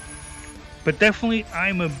 But definitely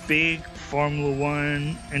I'm a big Formula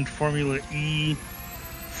 1 and Formula E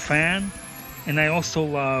fan. And I also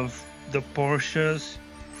love the Porsches.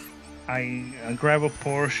 I grab a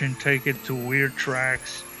Porsche and take it to weird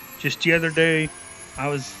tracks. Just the other day,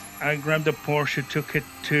 I grabbed a Porsche, took it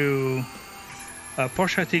to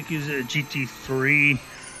Porsche. I think is a GT3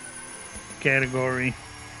 category.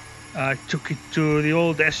 I took it to the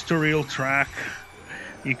old Estoril track.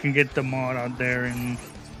 You can get the mod out there in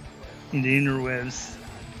the interwebs.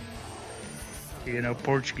 You know,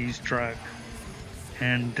 Portuguese track,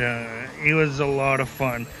 and it was a lot of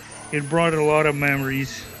fun. It brought a lot of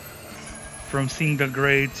memories from seeing the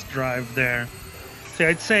greats drive there. So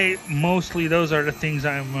I'd say mostly those are the things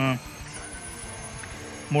I'm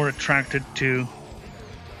more attracted to.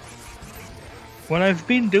 What I've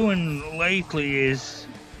been doing lately is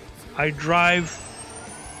I drive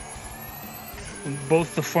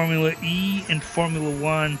both the Formula E and Formula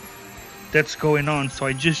 1 that's going on. So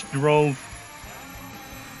I just drove,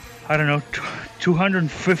 I don't know,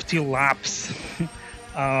 250 laps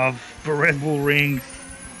of the Red Bull Ring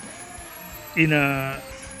in the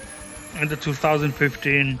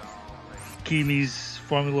 2015 Kimi's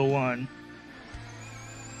Formula 1.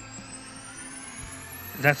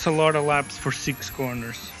 That's a lot of laps for 6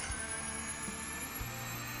 corners.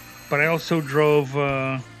 But I also drove,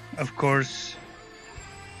 of course,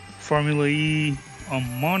 Formula E on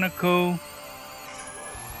Monaco.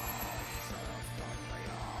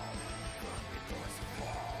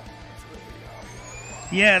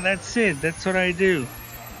 Yeah, that's it. That's what I do.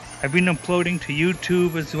 I've been uploading to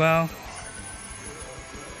YouTube as well.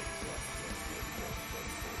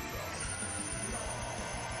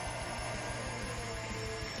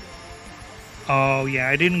 Oh yeah,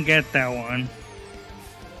 I didn't get that one.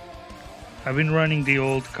 I've been running the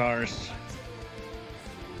old cars.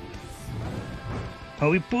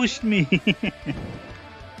 Oh, he pushed me.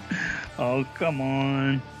 Oh, come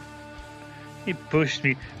on. He pushed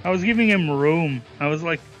me. I was giving him room. I was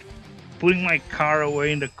like putting my car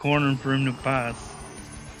away in the corner for him to pass.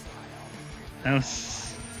 That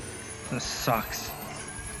sucks.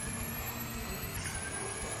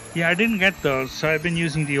 Yeah, I didn't get those, so I've been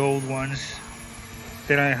using the old ones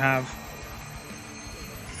that I have.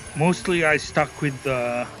 Mostly I stuck with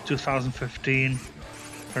the 2015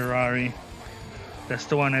 Ferrari. That's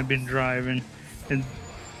the one I've been driving.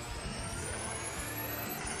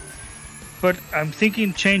 But I'm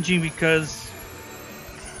thinking changing because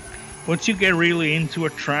once you get really into a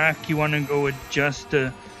track, you want to go adjust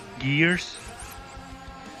the gears.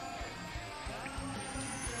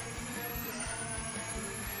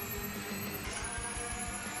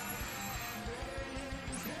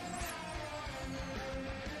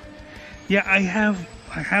 Yeah, I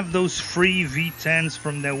have those free V10s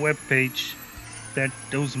from their webpage, that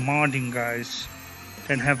those modding guys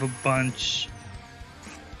that have a bunch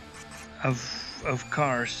of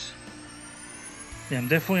cars. Yeah, I'm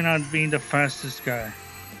definitely not being the fastest guy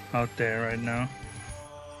out there right now.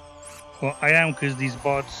 Well, I am, because these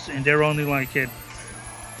bots, and they're only like at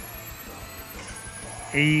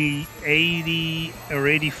 80 or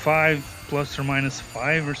 85 plus or minus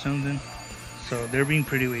 5 or something. So they're being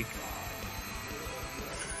pretty weak.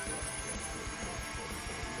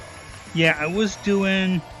 Yeah, I was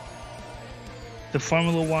doing the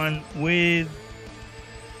Formula One with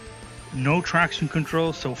no traction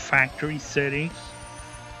control, so factory settings,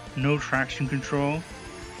 no traction control.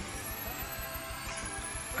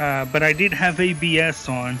 But I did have ABS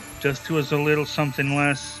on, just was a little something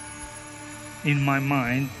less in my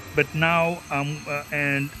mind. But now,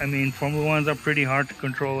 and I mean, Formula Ones are pretty hard to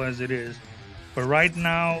control as it is. But right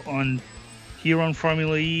now, here on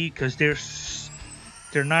Formula E, because they're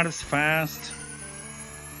not as fast.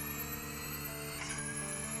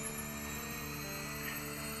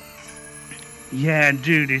 Yeah,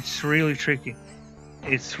 dude, it's really tricky.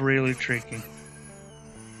 It's really tricky.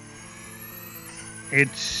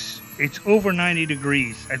 It's over 90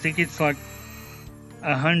 degrees. I think it's like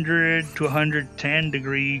 100 to 110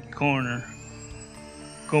 degree corner.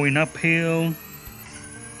 Going uphill.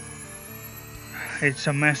 It's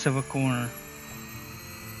a mess of a corner.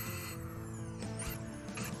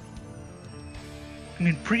 I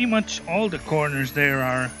mean, pretty much all the corners there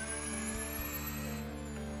are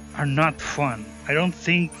not fun. I don't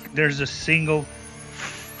think there's a single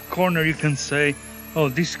corner you can say, oh,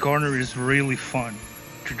 this corner is really fun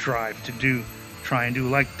to drive, to try and do.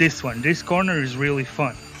 Like this one. This corner is really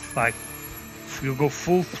fun. Like, if you go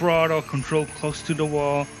full throttle, control close to the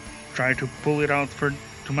wall, try to pull it out to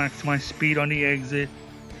maximize speed on the exit.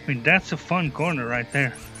 I mean, that's a fun corner right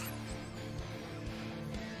there.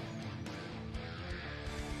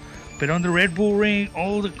 But on the Red Bull Ring,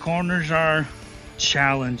 all the corners are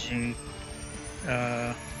challenging.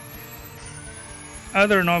 Other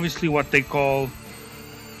than obviously what they call,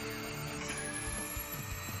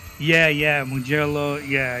 Mugello,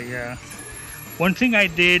 yeah. One thing I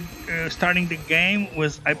did starting the game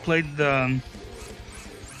was I played the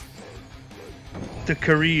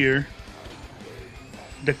career.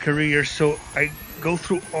 So I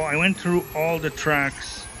went through all the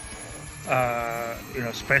tracks.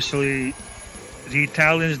 Especially the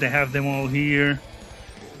Italians, they have them all here.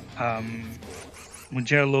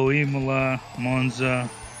 Mugello, Imola, Monza.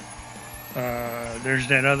 There's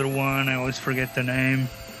that other one, I always forget the name.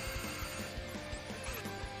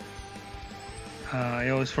 I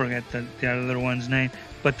always forget the other one's name.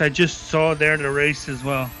 But I just saw there the race as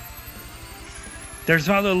well. There's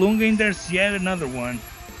Vallelunga and there's yet another one.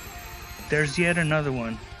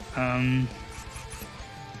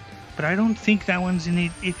 But I don't think that one's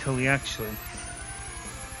in Italy, actually.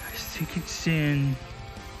 I think it's in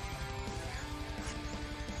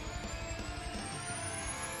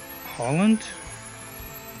Holland?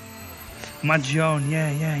 Magione,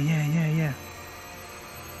 yeah.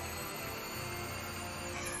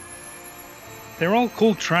 They're all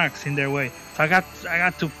cool tracks in their way. So I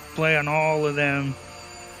got to play on all of them,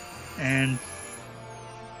 and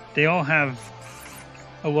they all have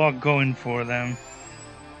a lot going for them.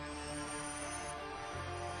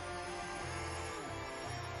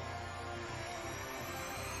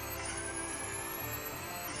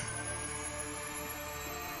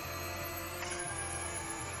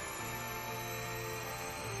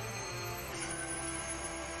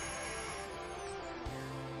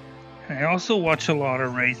 I also watch a lot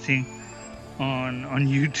of racing on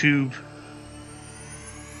YouTube.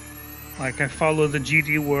 Like I follow the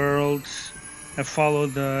GT Worlds, I follow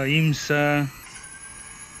the IMSA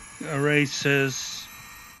races.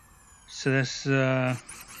 So that's the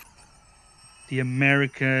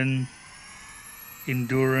American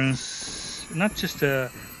endurance. Not just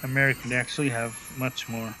the American, they actually have much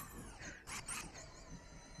more.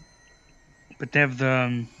 But they have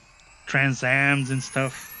the Trans Ams and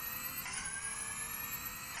stuff.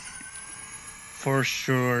 For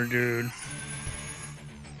sure, dude.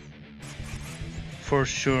 For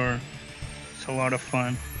sure. It's a lot of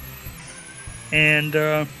fun. And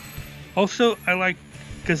also, I like,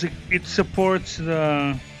 because it supports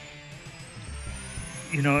the,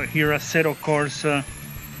 here Assetto Corsa,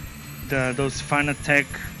 those Fanatec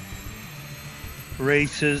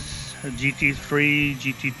races, GT3,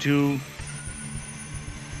 GT2.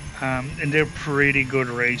 And they're pretty good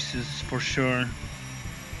races, for sure.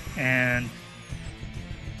 And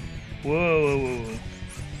whoa.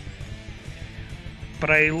 But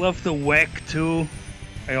I love the WEC too.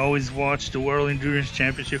 I always watch the World Endurance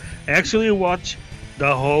Championship. I actually watch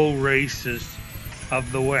the whole races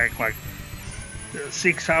of the WEC, like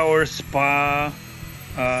 6 hours Spa,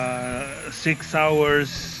 6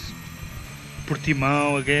 hours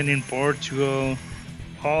Portimão again in Portugal,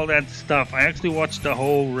 all that stuff. I actually watched the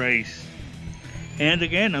whole race. And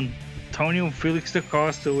again, Antonio and Felix da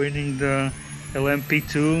Costa winning the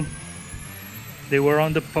LMP2. They were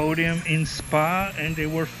on the podium in Spa and they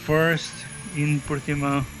were first in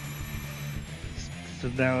Portimao. So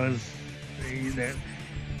that was that.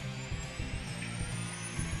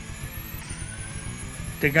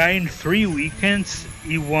 The guy in 3 weekends,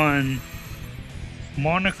 he won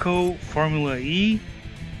Monaco Formula E,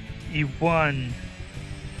 he won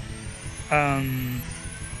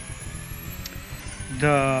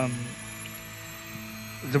the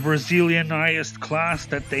Brazilian highest class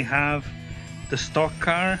that they have, the stock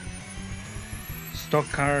car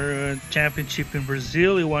championship in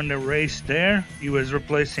Brazil. He won the race there. He was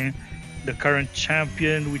replacing the current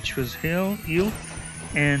champion, which was Hill,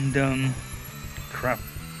 and crap.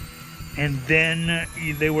 And then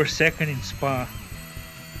they were second in Spa.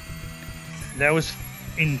 That was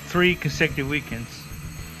in 3 consecutive weekends.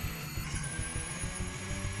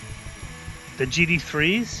 The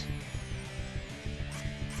GT3s,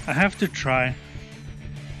 I have to try.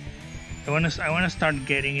 I wanna start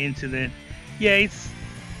getting into that. Yeah, it's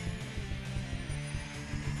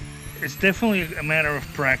definitely a matter of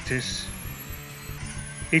practice.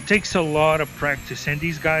 It takes a lot of practice, and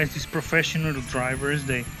these guys, these professional drivers,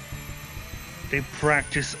 they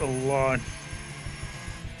practice a lot,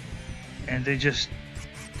 and they just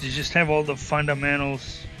have all the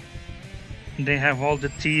fundamentals. They have all the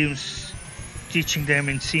teams teaching them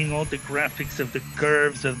and seeing all the graphics of the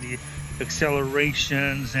curves, of the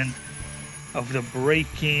accelerations, and of the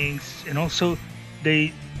brakings, and also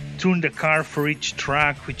they tune the car for each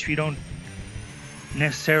track, which we don't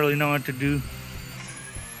necessarily know how to do.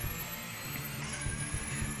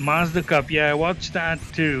 Mazda Cup, yeah, I watch that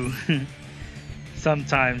too.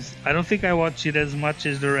 Sometimes. I don't think I watch it as much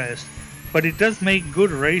as the rest, but it does make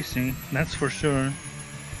good racing, that's for sure.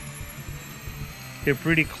 They're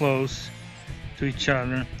pretty close to each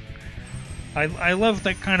other. I love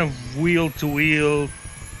that kind of wheel-to-wheel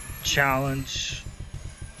challenge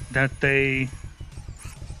that they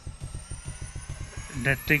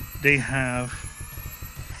have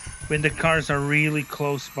when the cars are really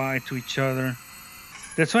close by to each other.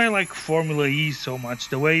 That's why I like Formula E so much.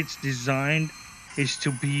 The way it's designed is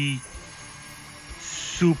to be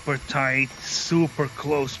super tight, super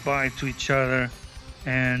close by to each other,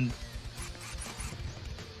 and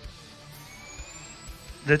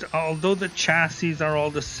that although the chassis are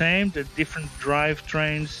all the same, the different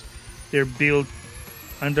drivetrains, they're built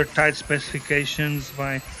under tight specifications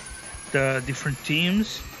by the different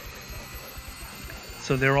teams.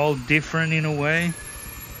 So they're all different in a way,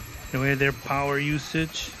 the way their power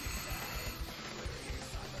usage.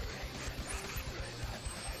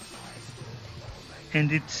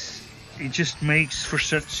 And it just makes for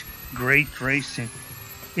such great racing.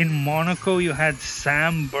 In Monaco, you had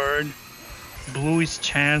Sam Bird blew his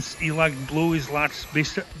chance. He blew his last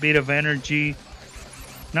bit of energy.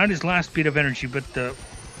 Not his last bit of energy, but the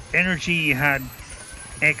energy he had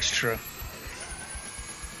extra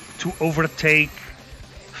to overtake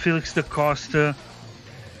Felix da Costa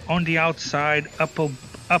on the outside up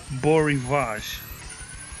Beau Rivage.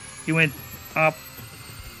 He went up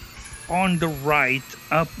on the right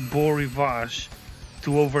up Beau Rivage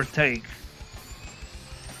to overtake.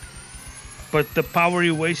 But the power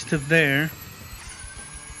he wasted there,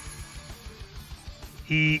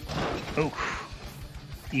 he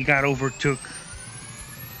got overtook.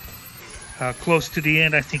 Close to the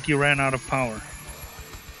end, I think he ran out of power.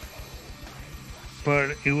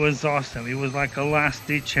 But it was awesome. It was like a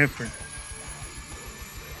last-ditch effort.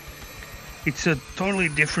 It's a totally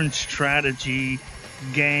different strategy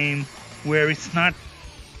game where it's not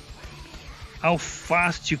how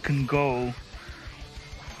fast you can go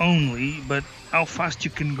only, but how fast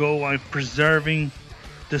you can go while preserving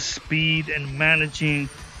the speed and managing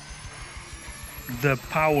the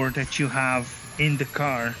power that you have in the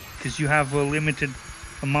car, because you have a limited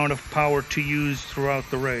amount of power to use throughout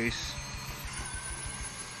the race.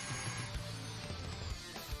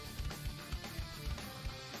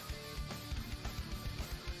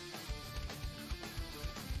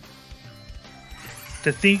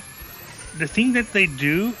 The thing that they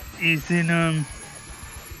do is in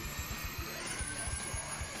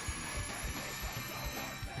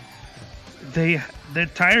the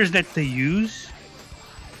tires that they use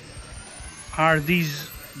are these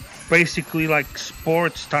basically like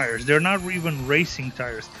sports tires. They're not even racing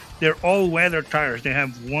tires. They're all weather tires. They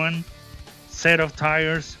have one set of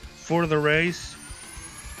tires for the race,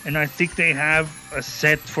 and I think they have a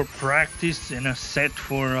set for practice and a set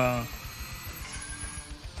for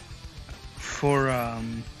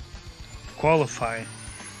qualify,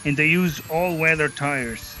 and they use all weather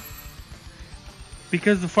tires.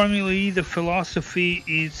 because the Formula E, the philosophy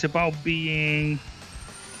is about being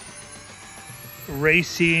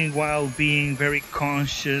racing while being very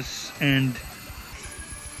conscious and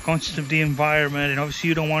conscious of the environment, and obviously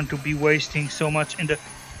you don't want to be wasting so much. And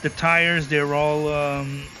the tires, they're all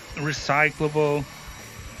recyclable.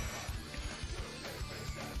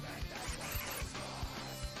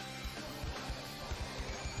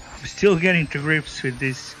 I'm still getting to grips with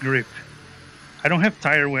this grip. I don't have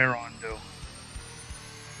tire wear on though.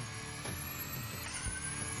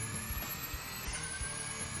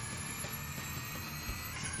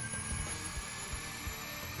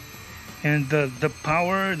 And the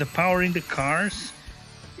power in the cars,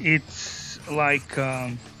 it's like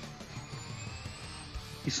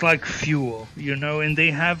fuel, you know, and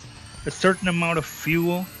they have a certain amount of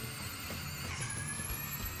fuel.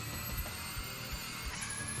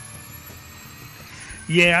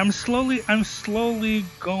 Yeah, I'm slowly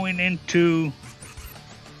going into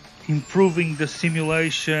improving the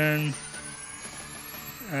simulation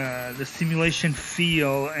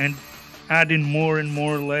feel and adding more and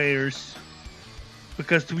more layers,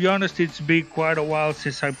 because to be honest, it's been quite a while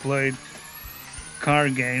since I played car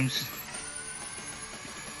games,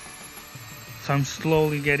 so I'm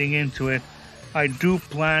slowly getting into it. I do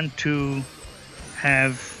plan to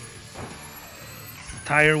have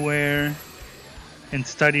tire wear and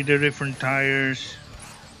study the different tires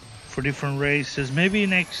for different races. Maybe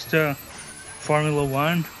next Formula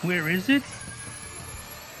 1. Where is it?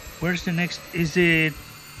 Where's the next? Is it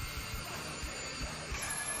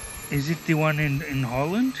the one in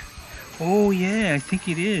Holland? Oh yeah, I think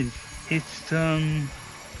it is. It's oh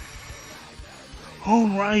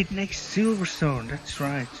right, next Silverstone. That's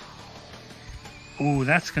right. Oh,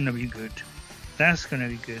 that's gonna be good. That's gonna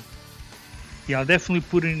be good. Yeah, I'll definitely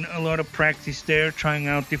put in a lot of practice there, trying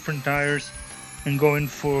out different tires and going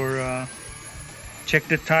for check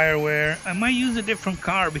the tire wear. I might use a different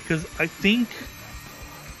car because I think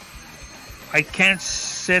I can't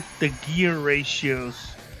set the gear ratios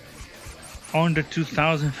on the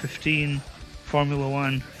 2015 Formula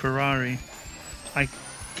 1 Ferrari. I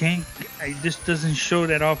can't, it just doesn't show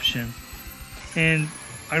that option. And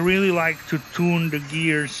I really like to tune the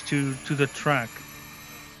gears to the track.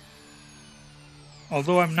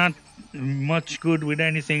 Although I'm not much good with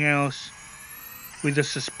anything else, with the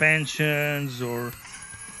suspensions or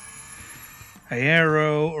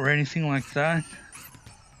aero or anything like that,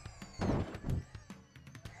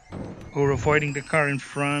 or avoiding the car in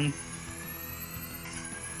front.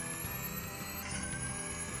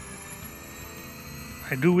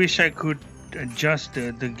 I do wish I could adjust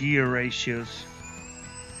the gear ratios.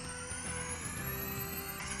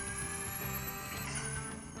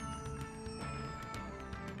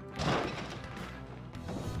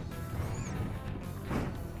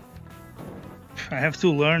 I have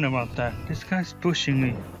to learn about that. This guy's pushing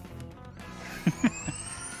me.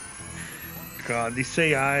 God, this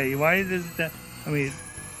AI, why does that? I mean,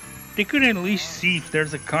 they could at least see if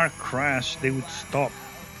there's a car crash, they would stop.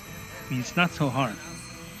 I mean, it's not so hard.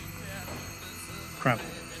 Crap.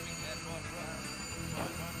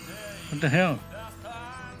 What the hell?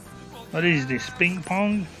 What is this? Ping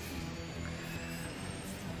pong?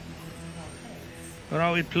 What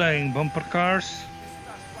are we playing? Bumper cars?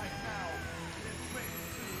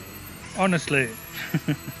 Honestly.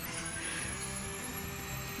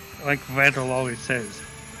 Like Vettel always says.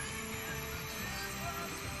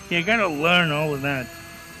 You gotta learn all of that.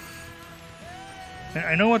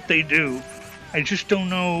 I know what they do. I just don't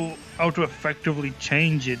know how to effectively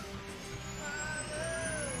change it.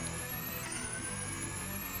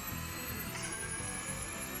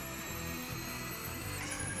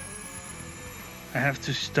 I have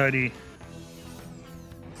to study.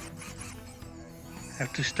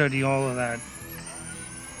 All of that.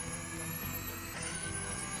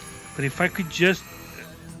 But if I could just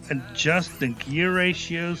adjust the gear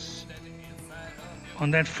ratios on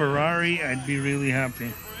that Ferrari, I'd be really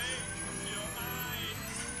happy.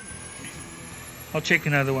 I'll check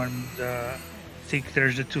another one. I think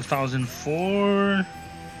there's the 2004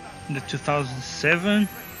 and the 2007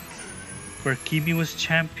 where Kimi was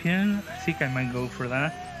champion. I think I might go for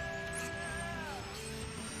that.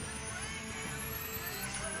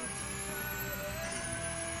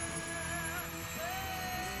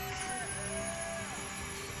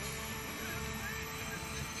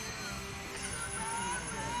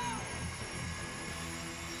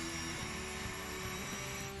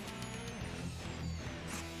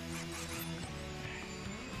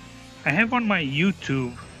 I have on my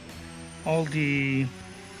YouTube all these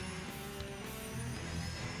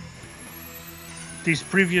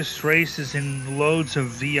previous races in loads of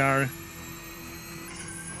VR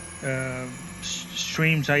uh,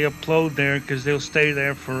 streams I upload there, because they'll stay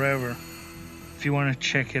there forever. If you want to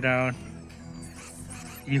check it out,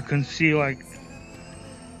 you can see like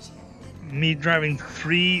me driving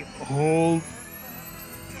 3 whole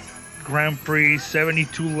Grand Prix,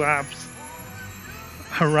 72 laps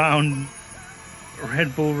around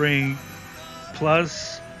Red Bull Ring,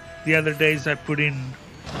 plus the other days I put in.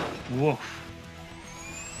 Woof.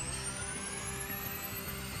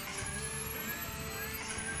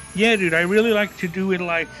 Yeah, dude, I really like to do it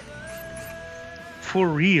like for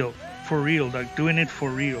real, like doing it for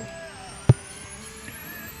real,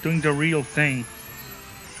 doing the real thing.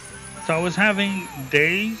 So I was having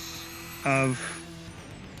days of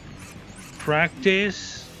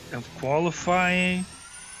practice, of qualifying,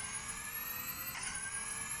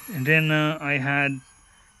 and then I had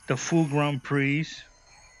the full Grand Prix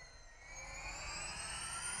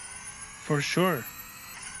for sure.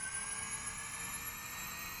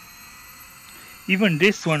 Even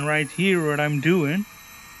this one right here, what I'm doing,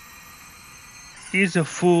 is a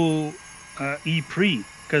full E-Prix,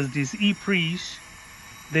 because these E-Prix,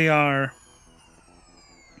 they have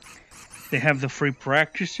the free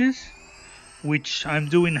practices, which I'm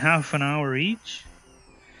doing half an hour each,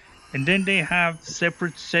 and then they have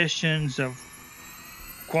separate sessions of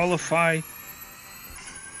qualify,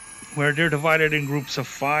 where they're divided in groups of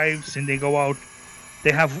 5s, and they go out.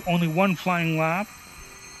 They have only one flying lap,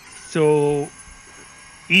 so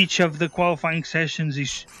each of the qualifying sessions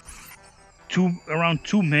is around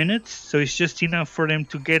 2 minutes, so it's just enough for them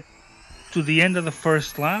to get to the end of the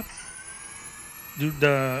first lap,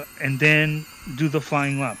 and then do the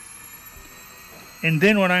flying lap. And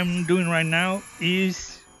then what I'm doing right now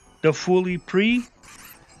is the full E-Prix,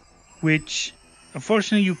 which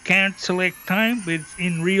unfortunately you can't select time, but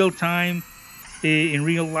in real time, in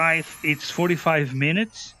real life, it's 45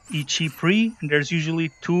 minutes each E-Prix, and there's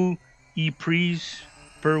usually 2 E-Prix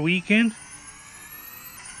per weekend.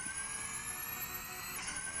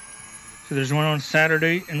 So there's one on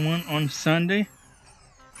Saturday and one on Sunday.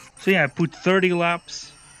 So yeah, I put 30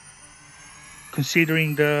 laps,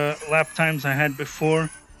 considering the lap times I had before.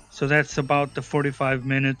 So that's about the 45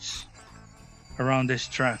 minutes around this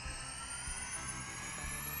track.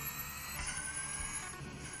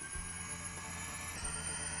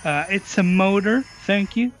 It's a motor,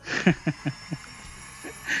 thank you.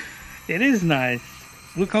 It is nice.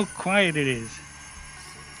 Look how quiet it is.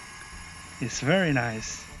 It's very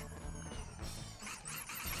nice.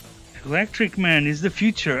 Electric Man is the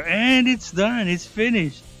future, and it's done. It's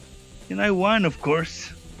finished, and I won, of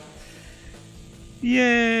course.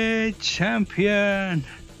 Yay, champion!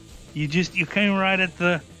 You came right at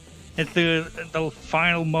the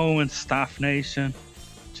final moment, Staff Nation,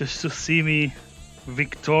 just to see me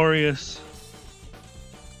victorious.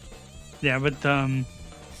 Yeah, but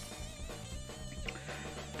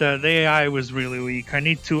the AI was really weak. I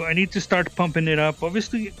need to start pumping it up,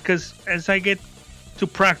 obviously, because as I get to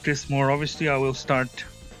practice more, obviously I will start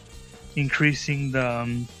increasing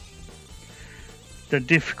the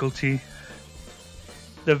difficulty,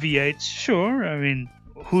 the V8. Sure, I mean,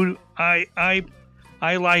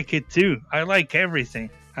 I like it too. I like everything.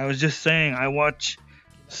 I was just saying, I watch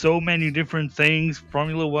so many different things: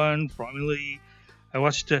 Formula One, Formula E. I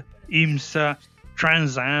watched the IMSA,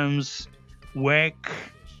 Trans Ams, WEC,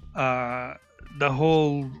 the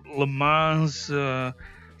whole Le Mans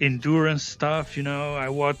endurance stuff. You know, I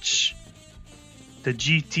watch the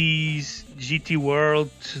GTs, GT World,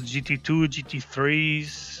 GT2,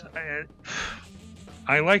 GT3s.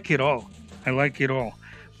 I like it all. I like it all.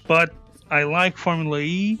 But I like Formula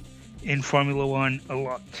E and Formula One a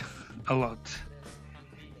lot. A lot.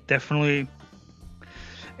 Definitely.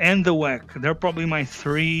 And the WEC. They're probably my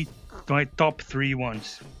top 3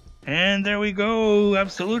 ones. And there we go.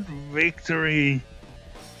 Absolute victory.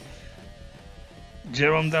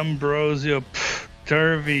 Jerome D'Ambrosio.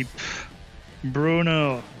 Turvey.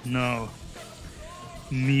 Bruno. No.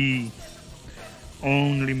 Me.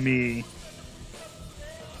 Only me.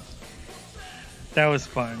 That was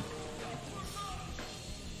fun.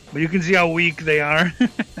 But you can see how weak they are.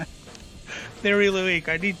 They're really weak.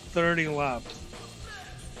 I need 30 laps.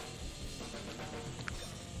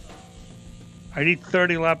 I need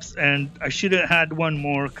 30 laps, and I should have had one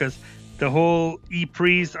more, because the whole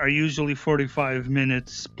E-Prix are usually 45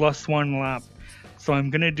 minutes plus 1 lap. So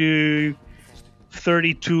I'm gonna do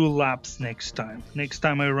 32 laps next time. Next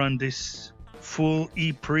time I run this full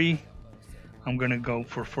E-Prix, I'm gonna go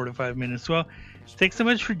for 45 minutes. Well, thanks so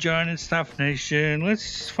much for joining, Staff Nation.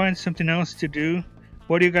 Let's find something else to do.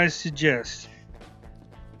 What do you guys suggest?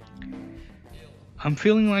 I'm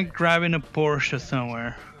feeling like driving a Porsche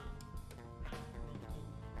somewhere.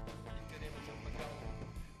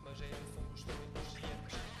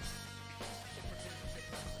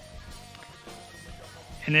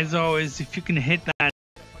 And as always, if you can hit that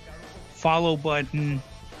follow button,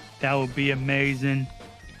 that would be amazing.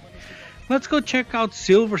 Let's go check out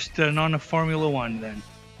Silverstone on a Formula One then.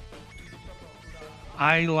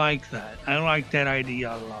 I like that. I like that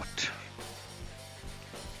idea a lot.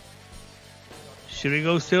 Should we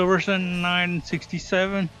go Silverstone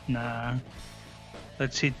 967? Nah.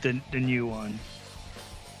 Let's hit the new one.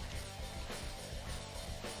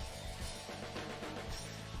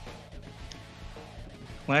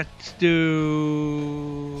 Let's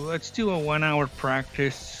do a 1 hour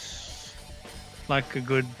practice like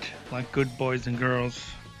good boys and girls,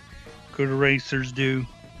 good racers do.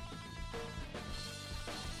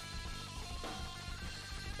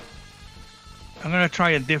 I'm gonna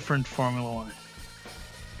try a different Formula One.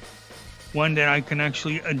 One that I can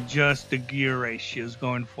actually adjust the gear ratios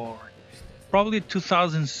going forward. Probably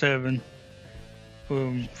 2007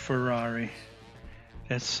 Ferrari.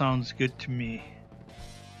 That sounds good to me.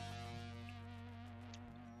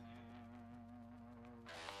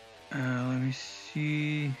 Let me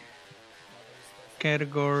see.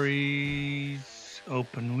 Categories,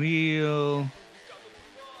 open wheel.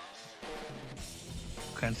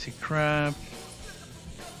 Can't see crap.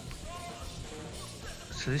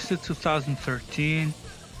 So this is 2013.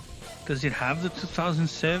 Does it have the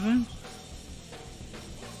 2007?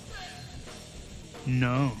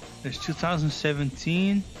 No. There's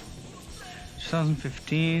 2017,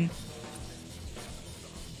 2015.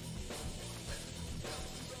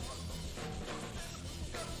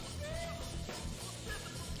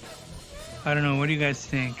 I don't know. What do you guys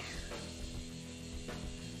think?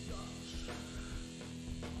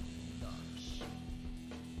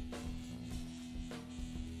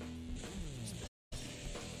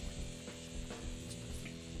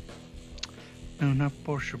 No, not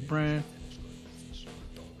Porsche brand.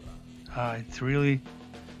 It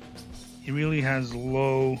really has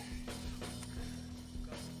low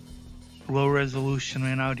resolution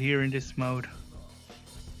and out here in this mode.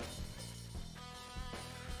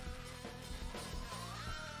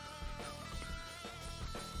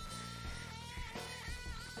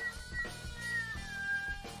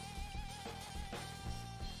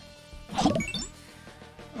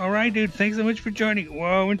 Alright, dude, thanks so much for joining.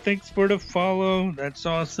 Whoa, and thanks for the follow. That's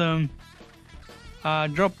awesome.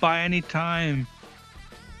 Drop by anytime.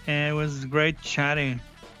 And it was great chatting.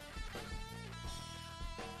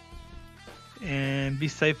 And be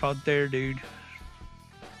safe out there, dude.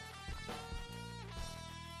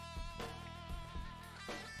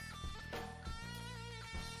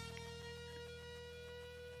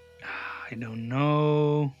 I don't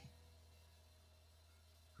know.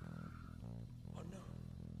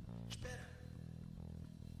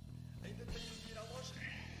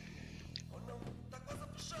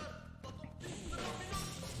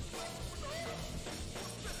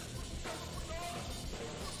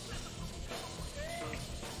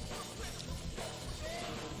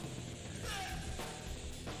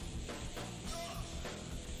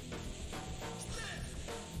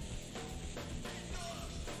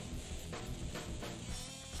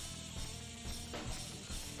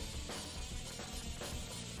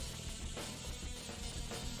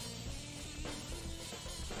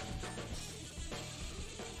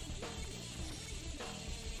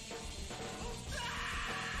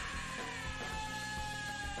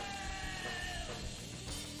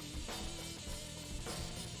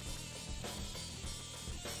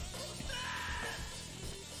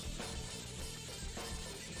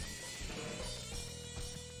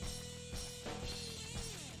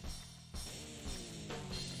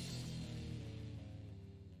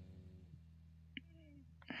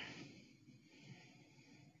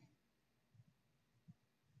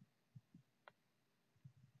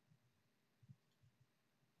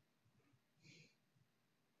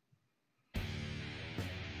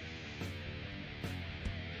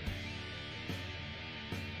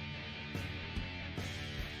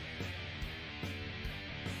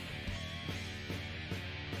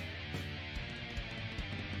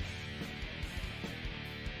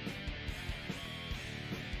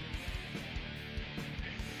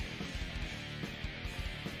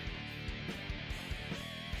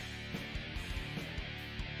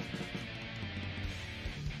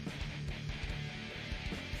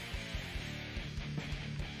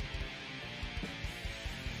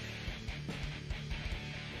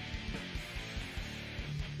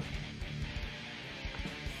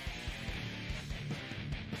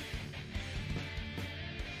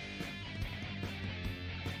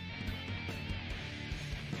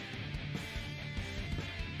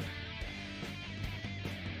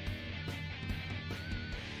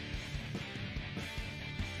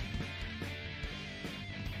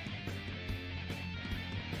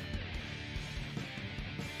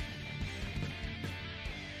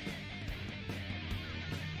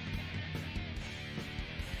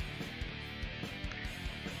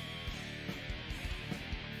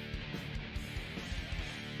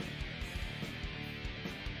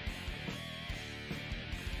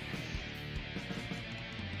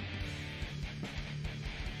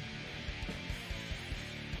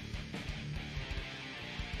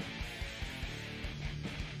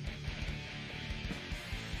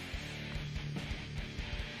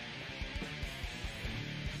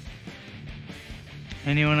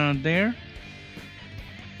 Anyone out there?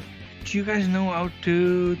 Do you guys know how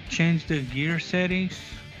to change the gear settings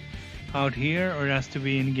out here, or it has to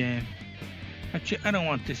be in game? Actually, I don't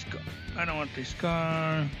want this car. I don't want this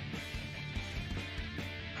car.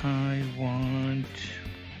 I want...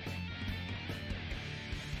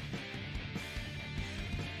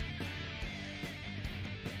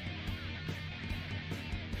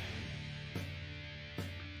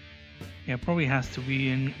 Yeah, probably has to be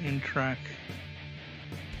in track.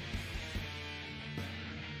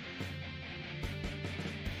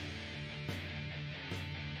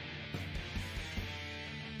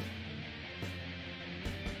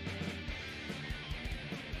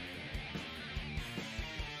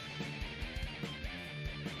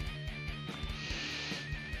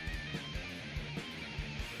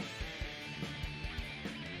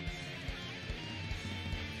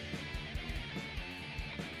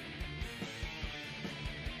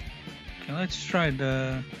 Okay, let's try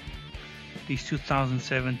these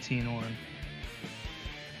 2017 one.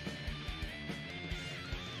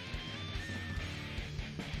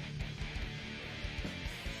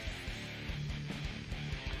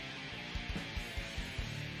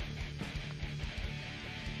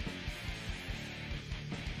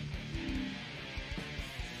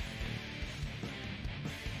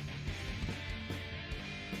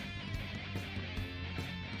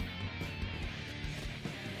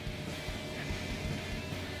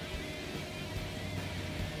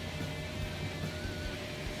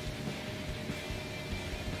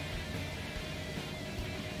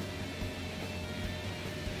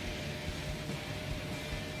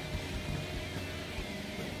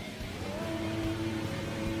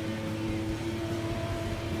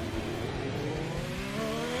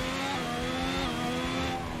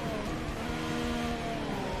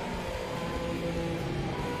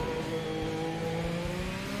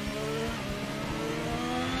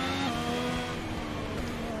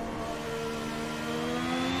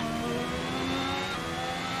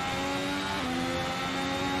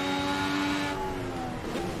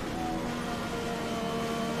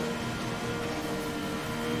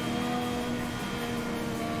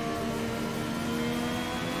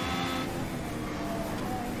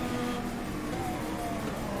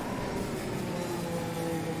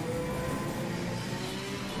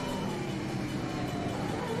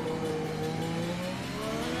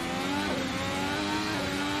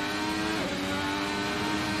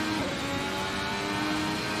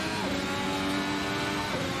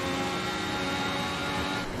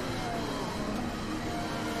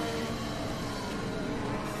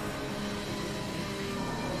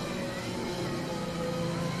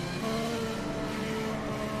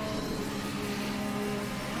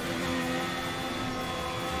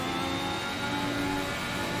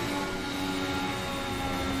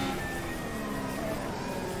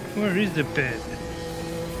 Where is the bed?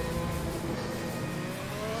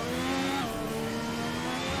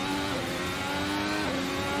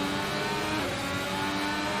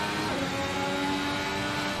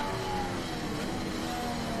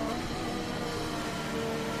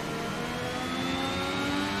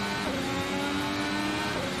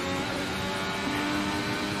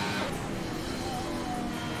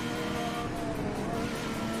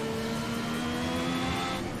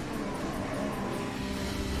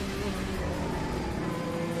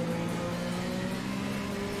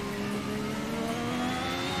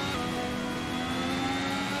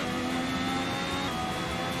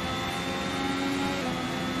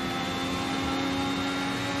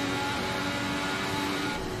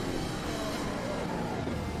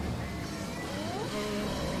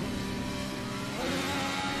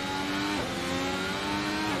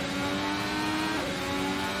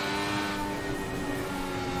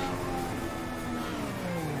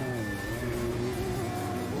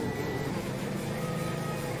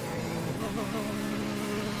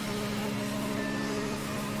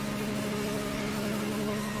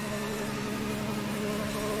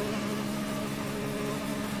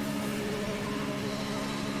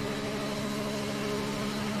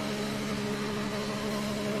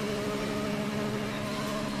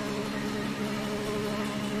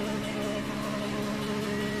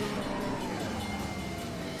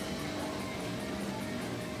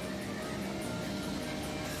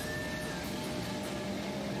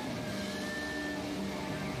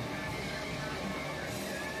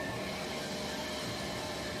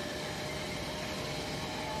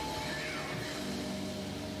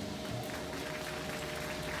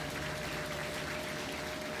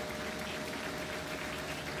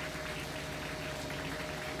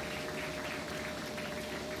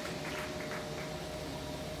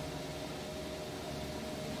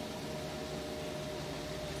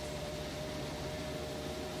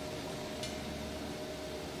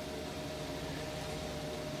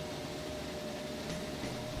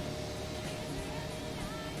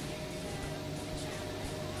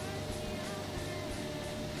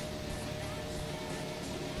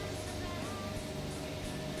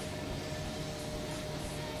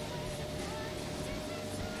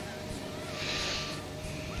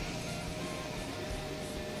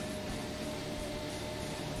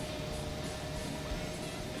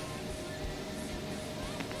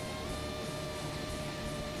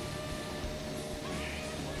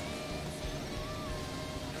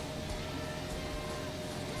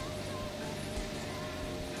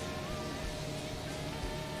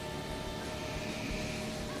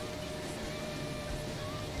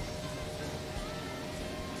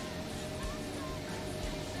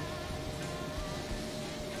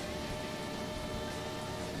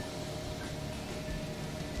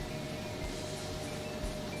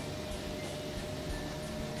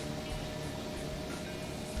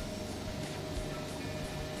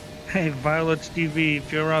 Hey, Violet's TV,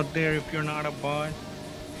 if you're out there, if you're not a bot,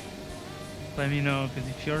 let me know, because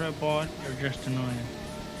if you're a bot, you're just annoying.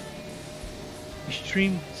 You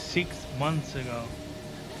streamed 6 months ago.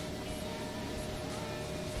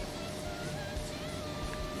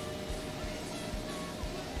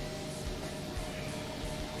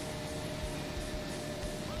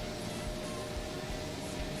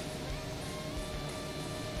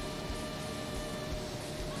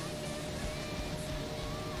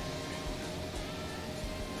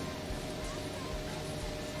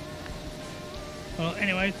 Well,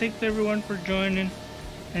 anyway, thanks everyone for joining,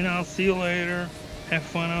 and I'll see you later. Have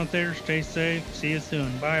fun out there, stay safe, see you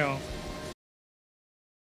soon. Bye all.